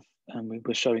we have, and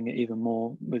we're showing it even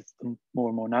more with the more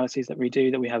and more analyses that we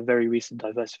do, that we have very recent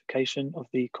diversification of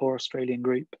the core Australian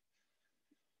group.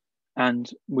 And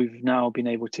we've now been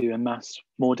able to amass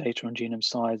more data on genome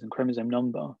size and chromosome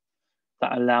number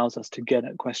that allows us to get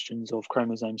at questions of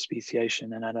chromosome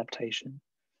speciation and adaptation.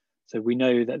 So we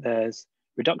know that there's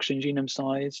reduction in genome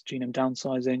size, genome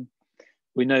downsizing.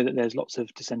 We know that there's lots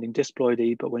of descending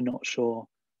diploidy, but we're not sure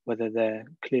whether they're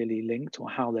clearly linked or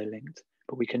how they're linked,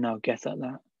 but we can now get at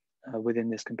that within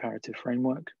this comparative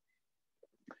framework.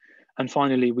 And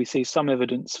finally, we see some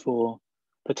evidence for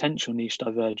potential niche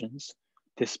divergence,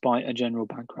 despite a general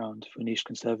background for niche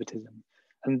conservatism.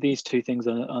 And these two things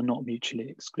are not mutually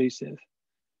exclusive.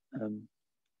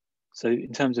 So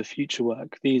in terms of future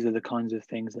work, these are the kinds of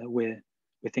things that we're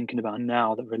thinking about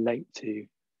now that relate to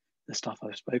the stuff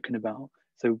I've spoken about.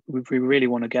 So we really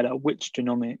want to get at which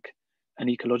genomic and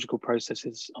ecological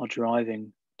processes are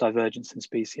driving divergence and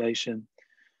speciation,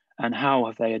 and how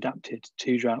have they adapted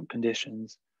to drought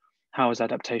conditions? How has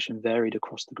adaptation varied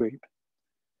across the group?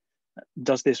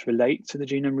 Does this relate to the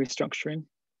genome restructuring?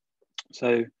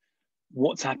 So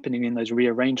what's happening in those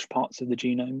rearranged parts of the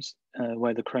genomes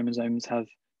where the chromosomes have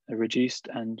reduced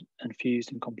and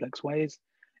fused in complex ways?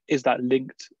 Is that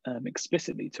linked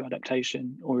explicitly to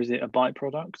adaptation, or is it a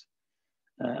byproduct?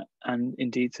 and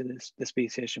indeed to this, the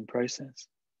speciation process.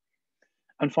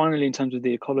 And finally, in terms of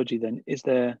the ecology then, is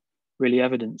there really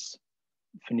evidence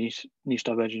for niche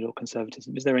divergence or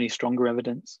conservatism? Is there any stronger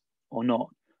evidence or not,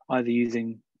 either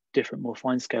using different, more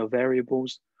fine scale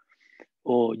variables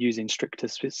or using stricter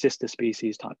sister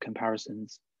species type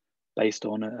comparisons based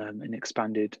on an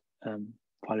expanded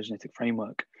phylogenetic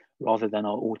framework rather than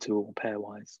our auto or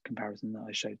pairwise comparison that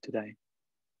I showed today?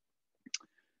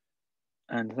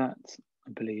 And that,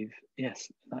 I believe,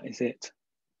 yes, that is it.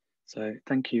 So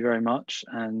thank you very much,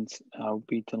 and I'll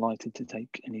be delighted to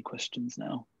take any questions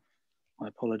now. I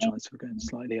apologize for going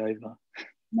slightly over.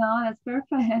 No, that's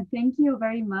perfect. Thank you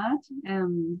very much,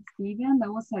 Stephen.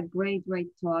 That was a great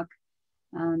talk.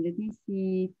 Let me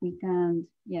see if we can,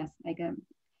 yes,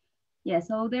 yeah,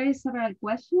 so there is several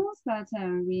questions that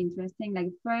are really interesting. Like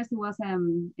first was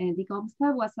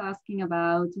Dicomsta was asking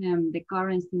about the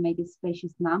current estimated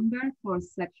species number for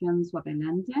section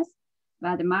Suaveolentes,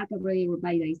 but the Mark already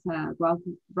replied there is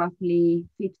roughly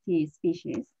 50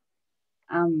 species.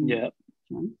 Yeah.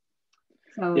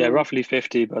 So yeah, roughly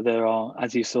 50, but there are,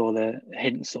 as you saw, the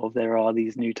hints of there are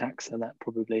these new taxa that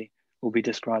probably will be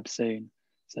described soon.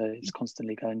 So it's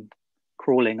constantly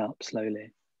crawling up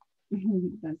slowly.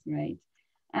 That's right.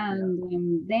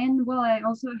 And then, well, I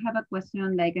also have a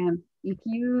question, like if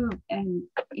you,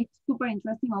 it's super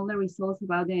interesting, all the results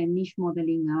about the niche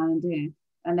modeling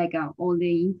and like all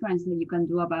the inference that you can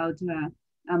do about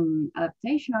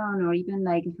adaptation, or even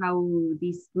like how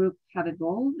this group has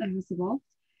evolved.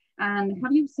 And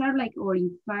have you observed like or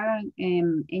infer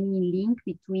any link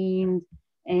between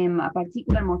a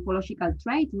particular morphological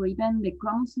trait or even the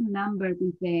chromosome number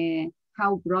with the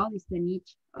how broad is the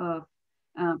niche of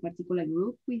a particular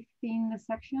group within the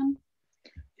section?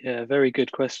 Yeah, very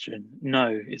good question.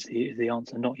 No is the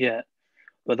answer, not yet.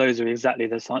 But those are exactly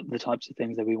the types of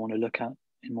things that we want to look at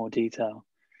in more detail.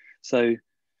 So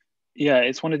yeah,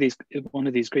 it's one of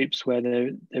these groups where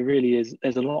there really is,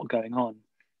 there's a lot going on.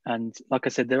 And like I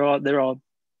said, there are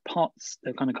parts,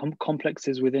 there are kind of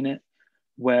complexes within it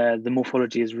where the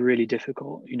morphology is really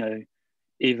difficult. You know,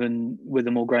 even with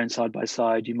them all growing side by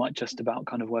side, you might just about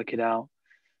kind of work it out,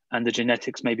 and the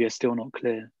genetics maybe are still not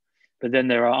clear. But then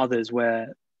there are others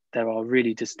where there are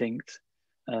really distinct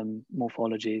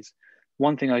morphologies.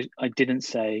 One thing I didn't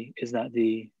say is that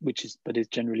but is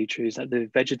generally true, is that the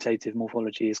vegetative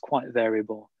morphology is quite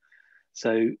variable.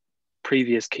 So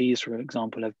previous keys, for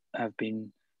example,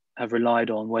 have relied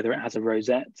on whether it has a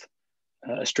rosette,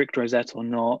 a strict rosette or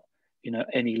not, you know,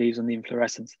 any leaves on the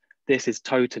inflorescence. This is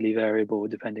totally variable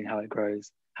depending how it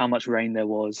grows, how much rain there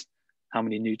was, how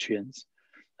many nutrients.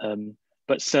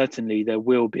 But certainly there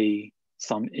will be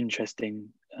some interesting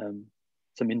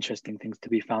things to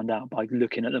be found out by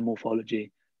looking at the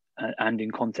morphology and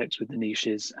in context with the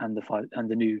niches and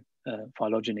the new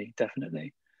phylogeny,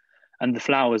 definitely. And the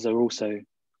flowers are also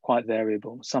quite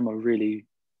variable. Some are really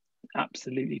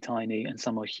absolutely tiny and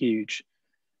some are huge.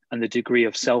 And the degree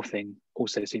of selfing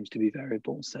also seems to be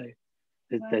variable. So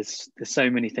there's so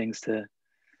many things to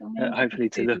hopefully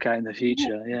to look at in the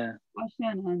future. Yeah.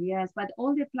 And yes, but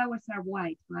all the flowers are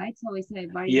white, right? So it's a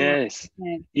variable. Yes.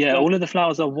 Yeah, all of the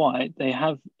flowers are white. They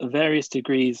have various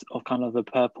degrees of kind of a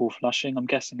purple flushing. I'm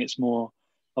guessing it's more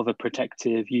of a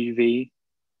protective UV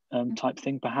type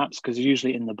thing, perhaps, because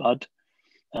usually in the bud.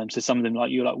 So some of them,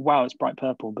 like you're like, wow, it's bright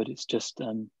purple, but it's just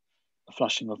a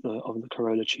flushing of the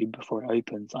corolla tube before it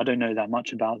opens. I don't know that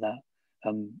much about that.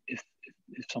 If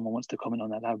someone wants to comment on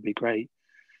that, that would be great.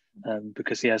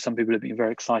 Because yeah, some people have been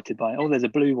very excited by, oh, there's a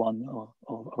blue one, or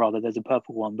rather there's a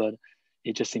purple one, but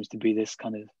it just seems to be this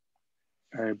kind of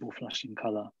variable flushing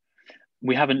color.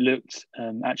 We haven't looked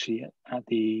actually at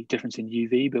the difference in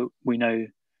UV, but we know,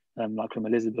 like from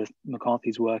Elizabeth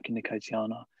McCarthy's work in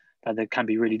Nicotiana, that there can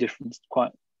be really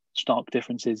quite stark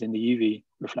differences in the UV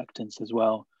reflectance as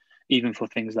well, even for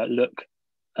things that look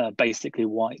basically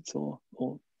white or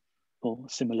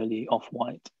similarly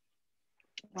off-white.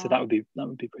 Wow. So that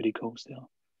would be pretty cool still.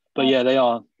 But yeah, they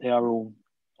are all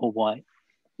white.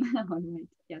 All right,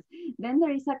 yes. Then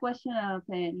there is a question of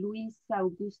Luis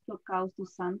Augusto Causto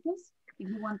Santos. If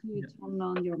you want to turn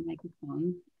on your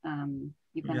microphone,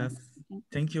 you can. Yes,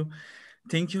 thank you.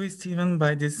 Thank you, Stephen,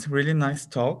 by this really nice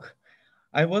talk.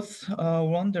 I was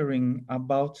wondering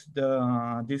about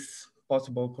this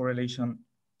possible correlation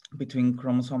between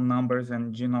chromosome numbers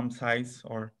and genome size,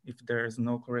 or if there is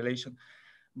no correlation.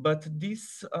 But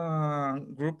this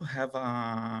group have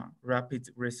a rapid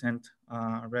recent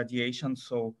radiation,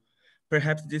 so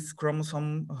perhaps this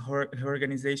chromosome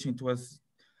reorganization, it was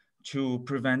to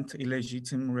prevent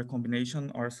illegitimate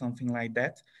recombination or something like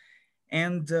that.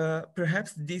 And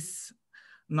perhaps this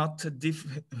not a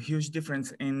huge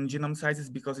difference in genome sizes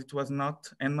because it was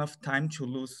not enough time to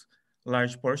lose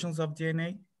large portions of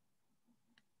DNA?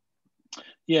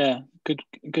 Yeah,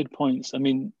 good points. I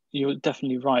mean, you're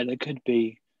definitely right. There could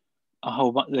be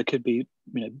there could be,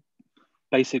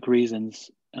 basic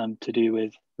reasons to do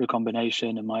with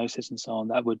recombination and meiosis and so on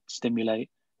that would stimulate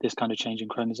this kind of change in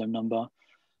chromosome number.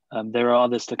 There are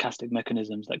other stochastic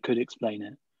mechanisms that could explain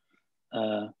it.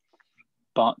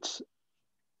 But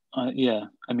yeah,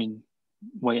 I mean,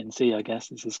 wait and see, I guess.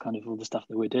 This is kind of all the stuff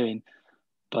that we're doing.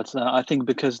 But I think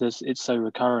because it's so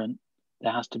recurrent,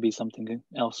 there has to be something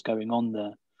else going on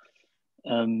there.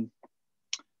 In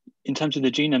terms of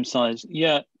the genome size,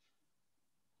 yeah,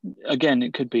 again,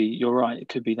 it could be, you're right, it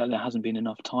could be that there hasn't been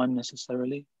enough time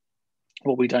necessarily.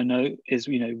 What we don't know is,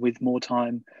 with more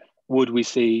time, would we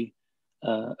see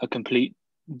a complete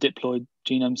diploid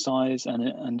genome size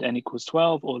and n equals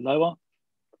 12 or lower?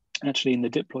 Actually, in the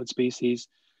diploid species,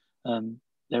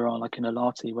 there are like an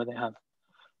alate where they have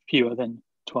fewer than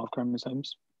 12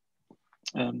 chromosomes.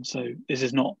 So this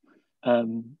is not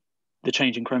the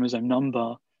change in chromosome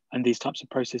number, and these types of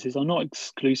processes are not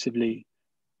exclusively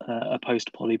a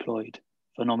post-polyploid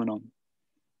phenomenon.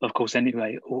 Of course,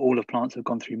 anyway, all of plants have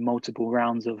gone through multiple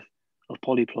rounds of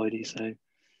polyploidy. So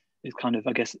it's kind of,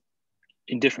 I guess,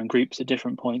 in different groups at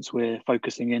different points, we're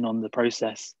focusing in on the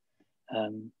process,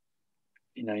 as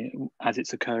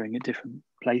it's occurring at different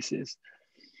places.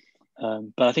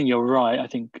 But I think you're right. I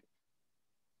think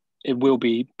it will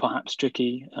be perhaps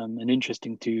tricky and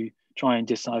interesting to try and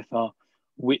decipher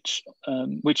which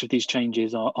of these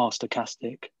changes are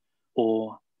stochastic,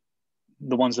 or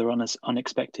the ones that are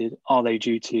unexpected, are they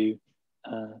due to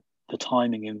the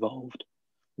timing involved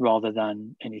rather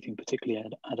than anything particularly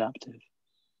adaptive?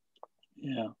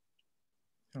 Yeah.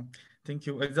 Thank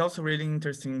you. It's also really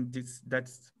interesting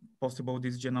that's possible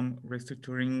this genome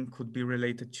restructuring could be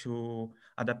related to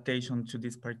adaptation to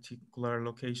this particular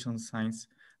location science.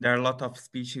 There are a lot of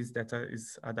species that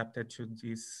is adapted to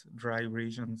these dry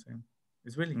regions, and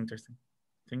it's really interesting.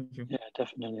 Thank you. Yeah,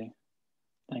 definitely.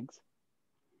 Thanks.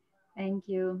 Thank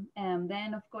you. And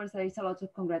then, of course, there is a lot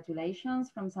of congratulations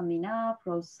from Samina,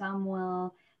 Rose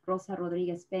Samuel, Rosa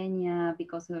Rodriguez Peña,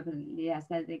 because of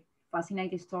the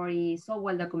fascinating story, so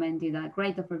well documented, a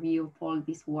great overview of all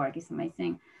this work. It's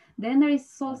amazing. Then there is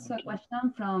also a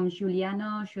question from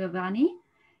Giuliano Giovanni.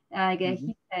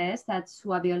 He says that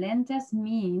Suaveolentes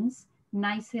means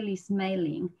nicely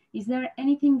smelling. Is there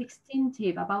anything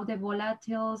distinctive about the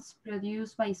volatiles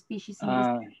produced by species in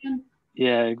this region?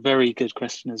 Yeah, very good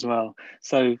question as well.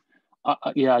 So,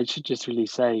 yeah, I should just really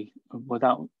say,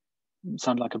 without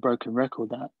sound like a broken record,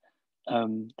 that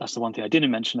that's the one thing I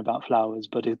didn't mention about flowers.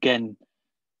 But again,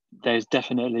 there's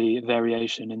definitely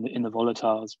variation in the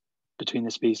volatiles between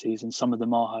the species, and some of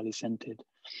them are highly scented.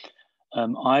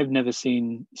 I've never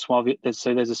seen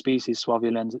there's a species,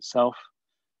 Suaveolentes itself.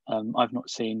 I've not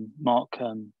seen Mark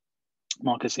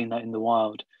has seen that in the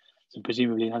wild. So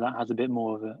presumably that has a bit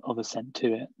more of a scent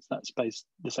to it. So that's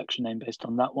the section name based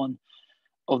on that one.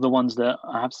 Of the ones that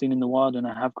I have seen in the wild and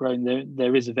I have grown,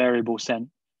 there is a variable scent.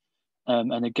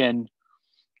 And again,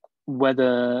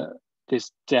 whether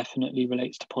this definitely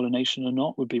relates to pollination or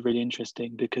not would be really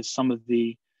interesting, because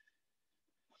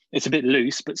it's a bit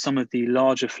loose, but some of the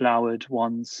larger flowered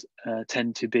ones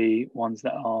tend to be ones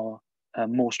that are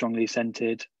more strongly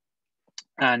scented,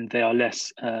 and they are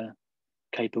less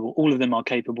capable. All of them are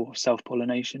capable of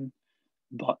self-pollination,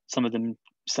 but some of them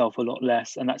self a lot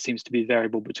less, and that seems to be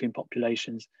variable between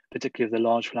populations, particularly of the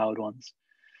large flowered ones.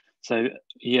 So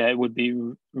yeah, it would be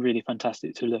really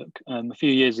fantastic to look. A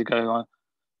few years ago, I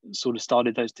sort of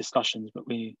started those discussions, but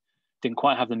we didn't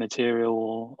quite have the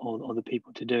material or the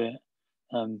people to do it.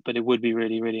 But it would be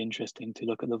really, really interesting to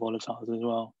look at the volatiles as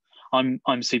well.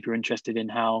 I'm super interested in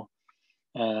how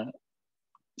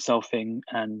selfing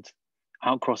and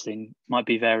outcrossing might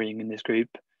be varying in this group.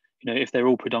 If they're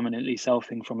all predominantly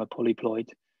selfing from a polyploid,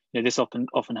 this often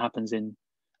happens in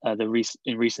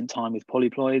recent time with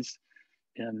polyploids.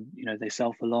 They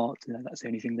self a lot. That's the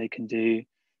only thing they can do,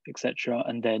 etc.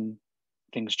 And then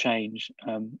things change,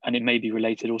 and it may be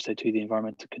related also to the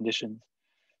environmental conditions.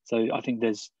 So I think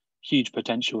there's huge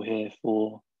potential here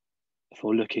for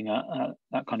looking at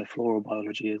that kind of floral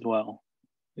biology as well,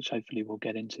 which hopefully we'll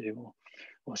get into,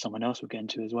 or someone else will get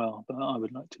into as well. But I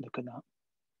would like to look at that.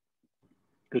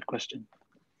 Good question.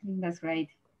 That's great.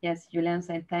 Yes, Julian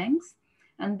said thanks.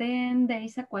 And then there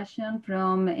is a question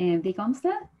from Dick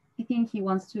Omstead. I think he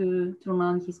wants to turn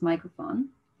on his microphone,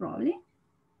 probably.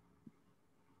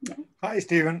 Yeah. Hi,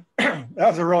 Stephen. That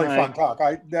was a really fun talk.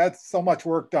 That's so much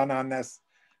work done on this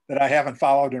that I haven't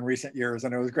followed in recent years,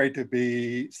 and it was great to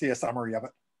see a summary of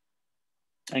it.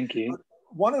 Thank you.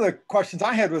 One of the questions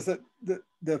I had was that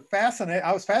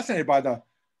I was fascinated by the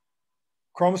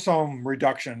chromosome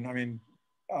reduction. I mean,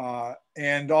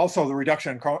 and also the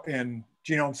reduction in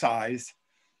genome size.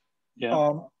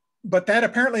 Yeah. But that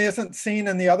apparently isn't seen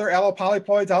in the other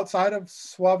allopolyploids outside of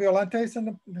Suaveolentes in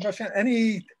the question.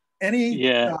 Any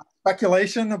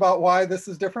speculation about why this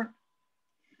is different?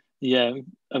 Yeah,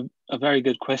 a very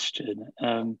good question.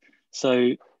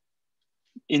 So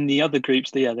in the other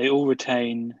groups, they all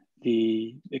retain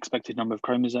the expected number of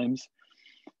chromosomes,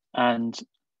 and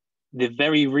the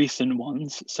very recent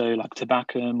ones, so like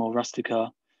Tabacum or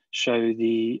Rustica, show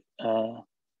the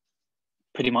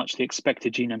pretty much the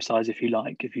expected genome size, if you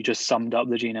like, if you just summed up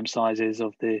the genome sizes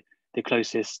of the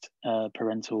closest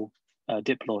parental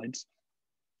diploids.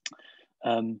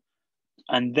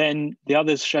 And then the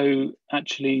others show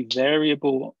actually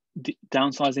variable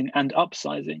downsizing and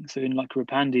upsizing. So in like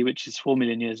Rapandi, which is 4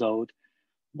 million years old,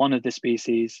 one of the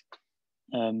species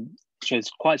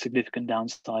shows quite significant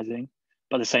downsizing,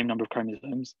 but the same number of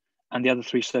chromosomes, and the other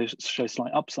three show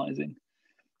slight upsizing.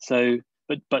 So,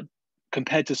 but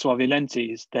compared to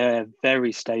Suaveolentes, they're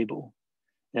very stable.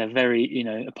 They're very,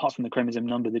 apart from the chromosome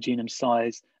number, the genome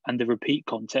size and the repeat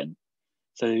content.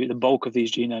 So the bulk of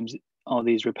these genomes are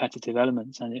these repetitive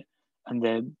elements, and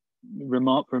they're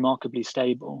remarkably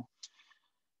stable.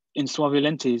 In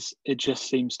Suaveolentes, it just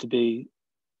seems to be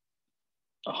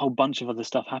a whole bunch of other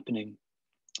stuff happening.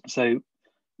 So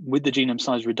with the genome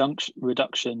size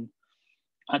reduction,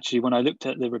 actually, when I looked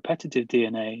at the repetitive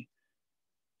DNA,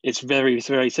 it's very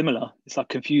similar. It's like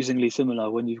confusingly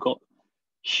similar when you've got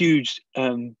huge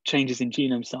changes in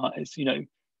genome size.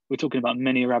 We're talking about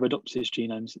many Arabidopsis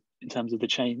genomes in terms of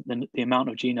the amount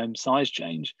of genome size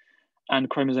change and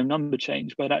chromosome number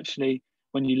change. But actually,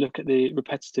 when you look at the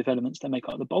repetitive elements that make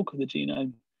up the bulk of the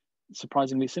genome, it's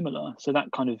surprisingly similar. So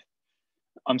that kind of,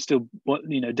 I'm still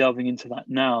delving into that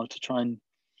now to try and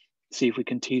see if we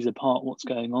can tease apart what's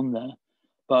going on there.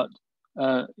 But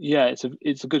yeah,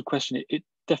 it's a good question. It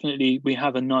definitely, we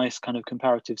have a nice kind of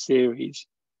comparative series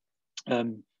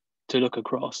to look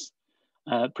across.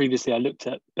 Previously, I looked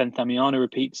at Benthamiana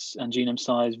repeats and genome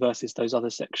size versus those other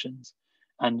sections.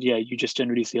 And yeah, you just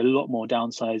generally see a lot more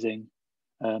downsizing,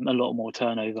 a lot more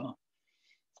turnover.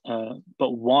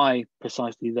 But why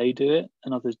precisely they do it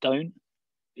and others don't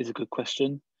is a good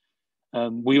question.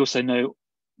 We also know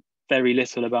very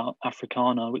little about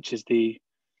Africana, which is the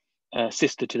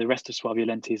sister to the rest of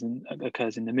Suaveolentes and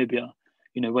occurs in Namibia.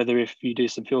 Whether if you do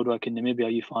some field work in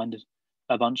Namibia, you find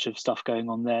a bunch of stuff going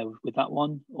on there with that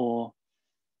one, or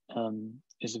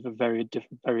is a very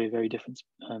different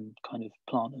kind of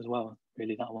plant as well,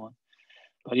 really, that one.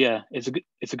 But yeah, it's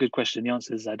a good question. The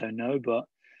answer is I don't know, but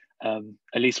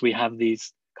at least we have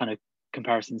these kind of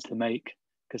comparisons to make,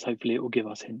 because hopefully it will give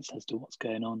us hints as to what's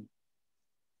going on.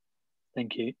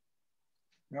 Thank you.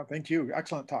 No, thank you.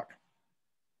 Excellent talk.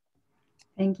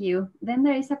 Thank you. Then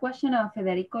there is a question of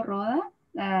Federico Roda.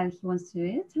 He wants to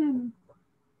do it.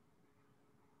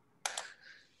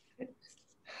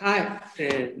 Hi,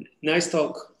 nice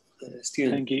talk,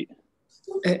 Steven. Thank you.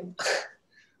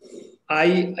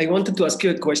 I wanted to ask you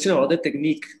a question about the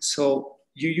technique. So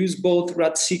you use both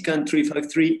RADseq and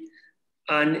 353,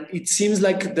 and it seems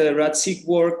like the RADseq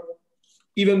work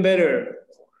even better,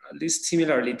 at least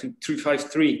similarly to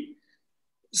 353.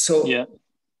 So yeah,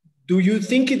 do you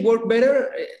think it worked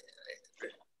better?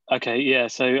 Okay, yeah.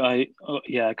 So I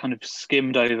kind of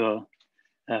skimmed over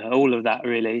all of that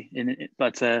really,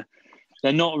 but they're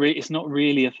not really. It's not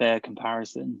really a fair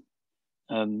comparison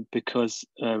because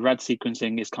rad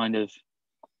sequencing is kind of,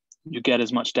 you get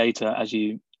as much data as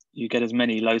you get as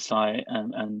many loci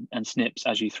and SNPs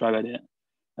as you throw at it,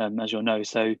 as you'll know.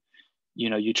 So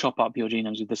you chop up your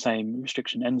genomes with the same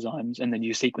restriction enzymes, and then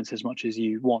you sequence as much as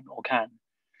you want or can.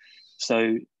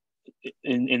 So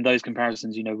in those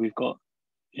comparisons, we've got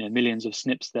millions of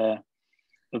SNPs there,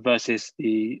 versus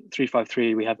the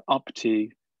 353, we have up to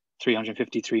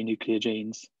 353 nuclear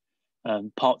genes,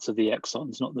 parts of the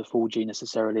exons, not the full gene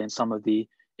necessarily, and some of the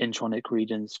intronic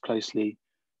regions close to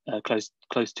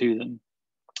them.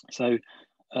 So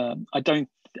I don't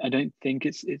think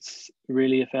it's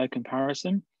really a fair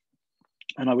comparison.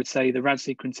 And I would say the rad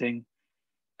sequencing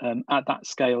at that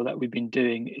scale that we've been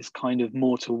doing is kind of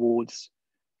more towards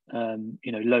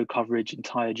low coverage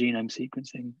entire genome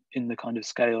sequencing in the kind of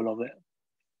scale of it.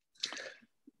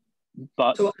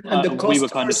 But so, and the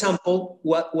cost per sample,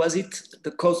 what was it?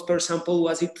 The cost per sample,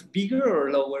 was it bigger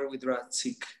or lower with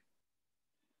RADseq?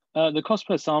 The cost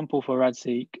per sample for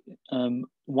RADseq,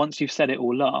 once you've set it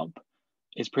all up,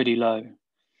 is pretty low.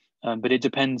 But it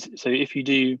depends. So if you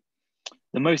do,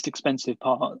 the most expensive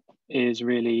part is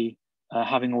really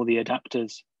having all the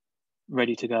adapters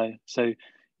ready to go. So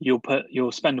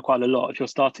you'll spend quite a lot if you're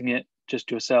starting it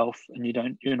just yourself and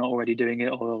you're not already doing it,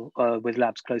 or with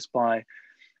labs close by.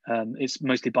 It's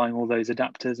mostly buying all those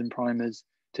adapters and primers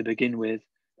to begin with.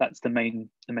 That's the main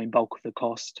bulk of the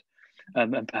cost,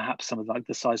 and perhaps some of like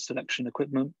the size selection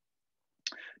equipment.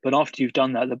 But after you've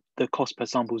done that, the cost per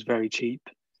sample is very cheap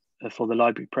for the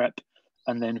library prep,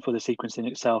 and then for the sequencing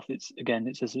itself, it's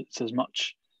as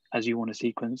much as you want to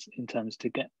sequence in terms to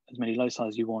get as many loci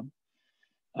as you want.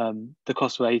 The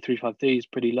cost for A353 is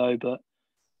pretty low, but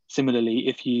similarly,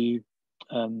 if you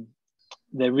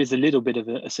there is a little bit of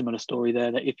a similar story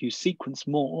there, that if you sequence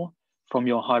more from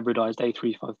your hybridized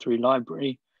A353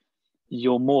 library,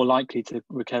 you're more likely to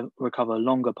recover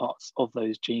longer parts of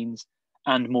those genes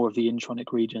and more of the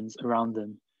intronic regions around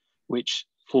them, which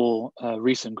for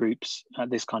recent groups at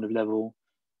this kind of level,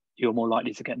 you're more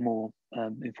likely to get more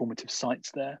informative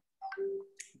sites there.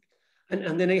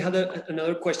 And then I had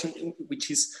another question,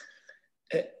 which is,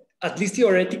 at least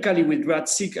theoretically with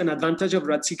RADseq, an advantage of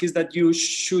RADseq is that you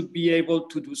should be able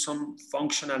to do some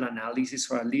functional analysis,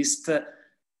 or at least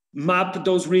map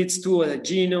those reads to a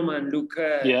genome and look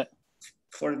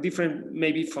for different,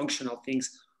 maybe functional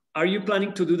things. Are you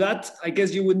planning to do that? I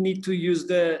guess you would need to use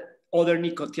the other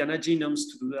Nicotiana genomes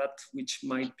to do that, which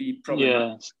might be problematic.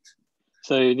 Yeah.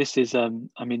 So this is, I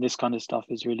mean, this kind of stuff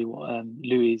is really what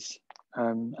Luis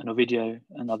and Ovidio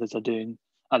and others are doing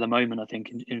at the moment, I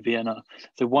think, in Vienna.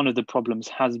 So one of the problems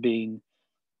has been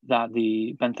that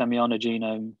the Benthamiana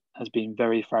genome has been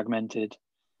very fragmented,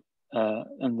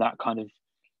 and that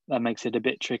makes it a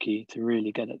bit tricky to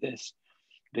really get at this,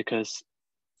 because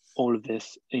all of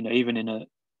this, even in a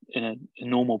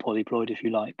normal polyploid, if you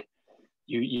like,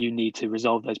 you need to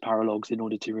resolve those paralogs in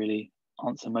order to really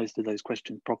answer most of those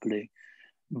questions properly.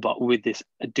 But with this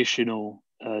additional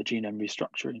genome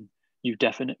restructuring,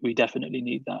 we definitely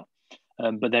need that.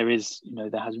 But there is,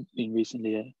 there has been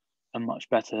recently a much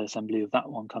better assembly of that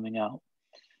one coming out,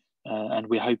 and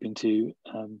we're hoping to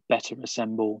better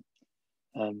assemble,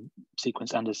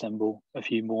 sequence and assemble a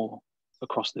few more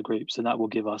across the group, so that will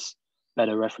give us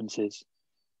better references.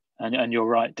 And you're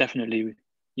right, definitely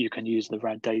you can use the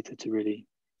RAD data to really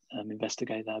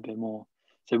investigate that a bit more.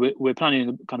 So we're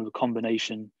planning kind of a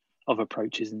combination of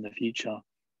approaches in the future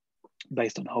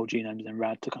based on whole genomes and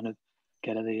RAD to kind of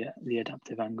get at the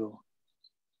adaptive angle.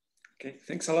 Okay,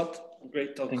 thanks a lot.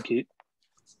 Great talk. Thank you.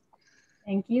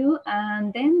 Thank you.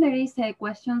 And then there is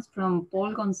questions from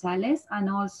Paul Gonzalez and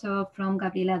also from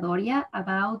Gabriela Doria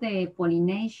about the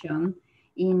pollination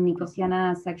in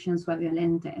Nicotiana section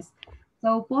Suaveolentes.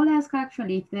 So Paul asked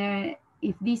actually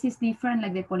if this is different,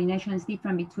 like the pollination is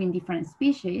different between different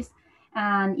species,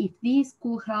 and if this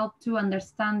could help to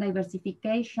understand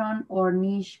diversification or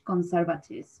niche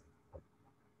conservatism.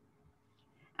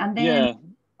 And then,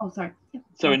 sorry.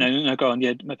 Sorry, no, go on.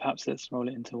 Yeah, perhaps let's roll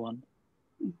it into one.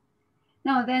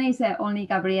 No, then it's only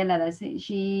Gabriela that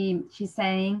she's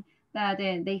saying that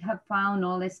they have found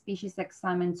all the species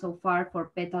examined so far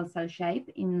for petal cell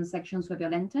shape in section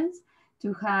Suaveolentes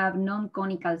to have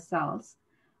non-conical cells.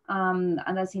 And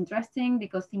that's interesting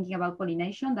because thinking about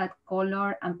pollination, that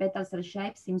color and petal cell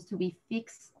shape seems to be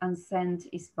fixed and scent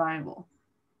is variable.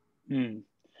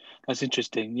 That's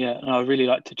interesting. Yeah, and I'd really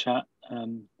like to chat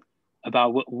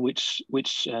about which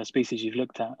species you've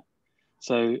looked at.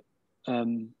 So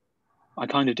I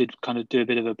kind of did do a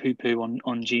bit of a poo-poo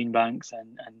on gene banks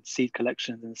and seed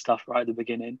collections and stuff right at the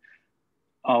beginning.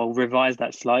 I'll revise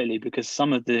that slightly because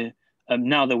some of the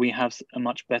now that we have a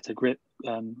much better grip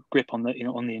on the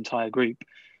on the entire group,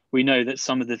 we know that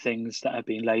some of the things that have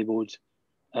been labelled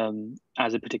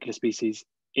as a particular species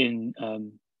in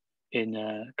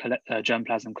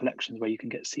germplasm collections where you can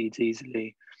get seeds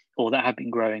easily, or that have been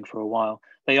growing for a while,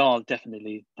 they are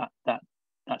definitely that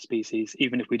species,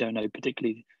 even if we don't know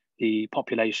particularly the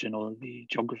population or the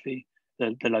geography,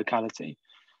 the locality.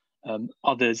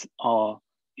 Others are,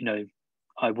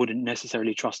 I wouldn't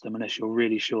necessarily trust them unless you're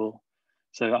really sure.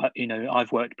 So,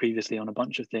 I've worked previously on a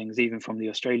bunch of things, even from the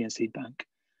Australian seed bank,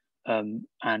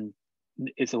 and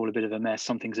it's all a bit of a mess.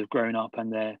 Some things have grown up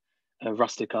and they're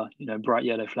rustica, bright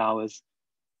yellow flowers.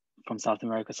 From South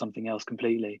America, something else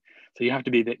completely. So you have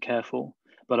to be a bit careful.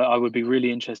 But I would be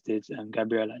really interested,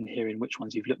 Gabriela, in hearing which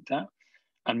ones you've looked at.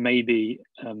 And maybe,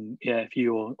 if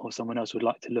you or someone else would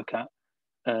like to look at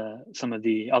some of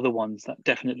the other ones that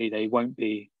definitely they won't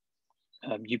be,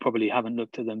 you probably haven't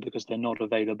looked at them because they're not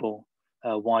available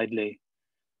widely.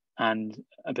 And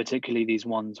particularly these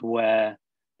ones where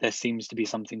there seems to be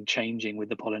something changing with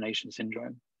the pollination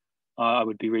syndrome. I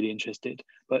would be really interested.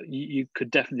 But you could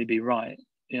definitely be right,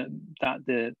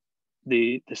 that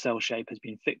the cell shape has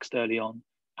been fixed early on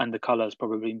and the color has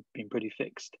probably been pretty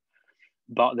fixed.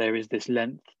 But there is this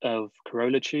length of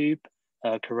corolla tube,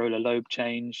 corolla lobe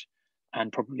change,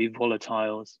 and probably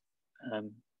volatiles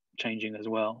changing as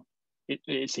well.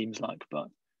 It seems like, but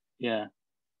yeah,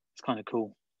 it's kind of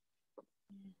cool.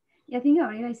 Yeah, I think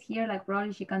Aurora is here. Like,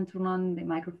 probably she can turn on the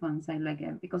microphone. So like,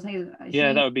 because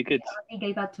yeah, that would be good. She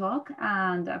gave a talk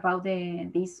and about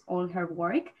this all her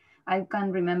work. I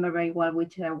can't remember very well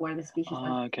which were the species.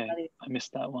 Okay, I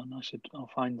missed that one. I'll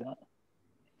find that.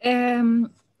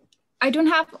 I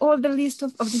don't have all the list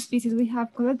of the species we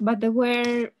have collected, but there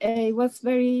were, it was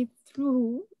very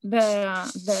through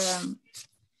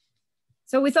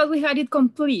so we thought we had it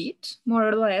complete, more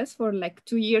or less, for like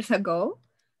 2 years ago.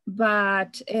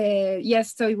 But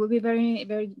yes, so it will be very,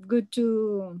 very good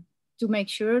to make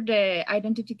sure the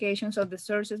identifications of the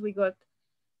sources we got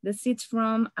the seeds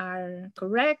from are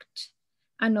correct,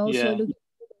 and also look at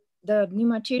the new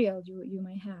material you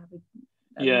might have.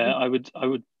 Yeah, I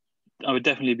would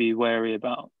definitely be wary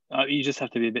about. You just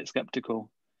have to be a bit skeptical,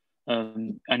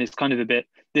 and it's kind of a bit.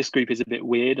 This group is a bit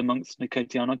weird amongst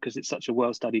Nicotiana because it's such a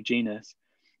well-studied genus,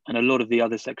 and a lot of the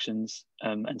other sections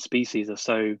and species are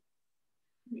so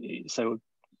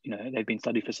they've been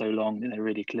studied for so long that they're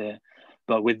really clear.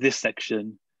 But with this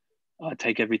section, I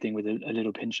take everything with a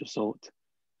little pinch of salt.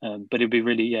 But it'd be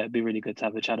really good to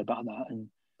have a chat about that and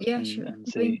sure. And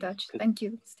be in touch. Thank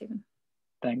you, Stephen.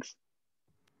 Thanks.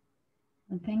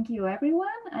 And thank you,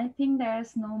 everyone. I think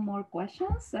there's no more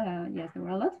questions. Yes, there were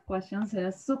a lot of questions.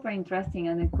 Super interesting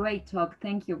and a great talk.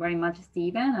 Thank you very much,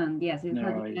 Stephen. And yes, it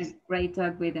has been a great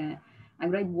talk with a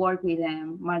great work with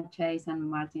Marquesas and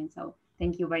Martin. So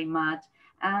thank you very much.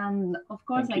 And of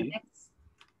course,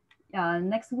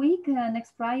 next week,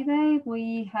 next Friday,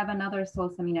 we have another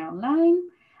SOL seminar online.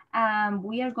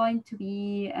 We are going to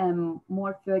be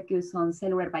more focused on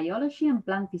cellular biology and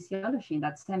plant physiology in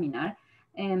that seminar.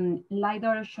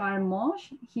 Lidor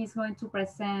Sharmosh, he's going to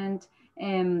present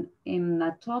in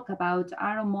a talk about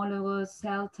are homologous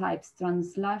cell types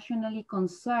translationally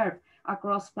conserved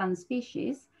across plant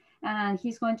species. And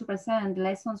he's going to present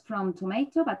lessons from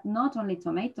tomato, but not only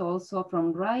tomato, also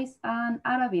from rice and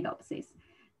Arabidopsis,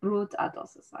 root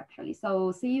atosses actually.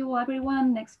 So see you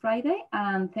everyone next Friday,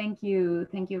 and thank you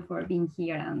for being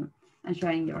here and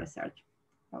sharing your research.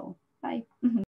 So bye.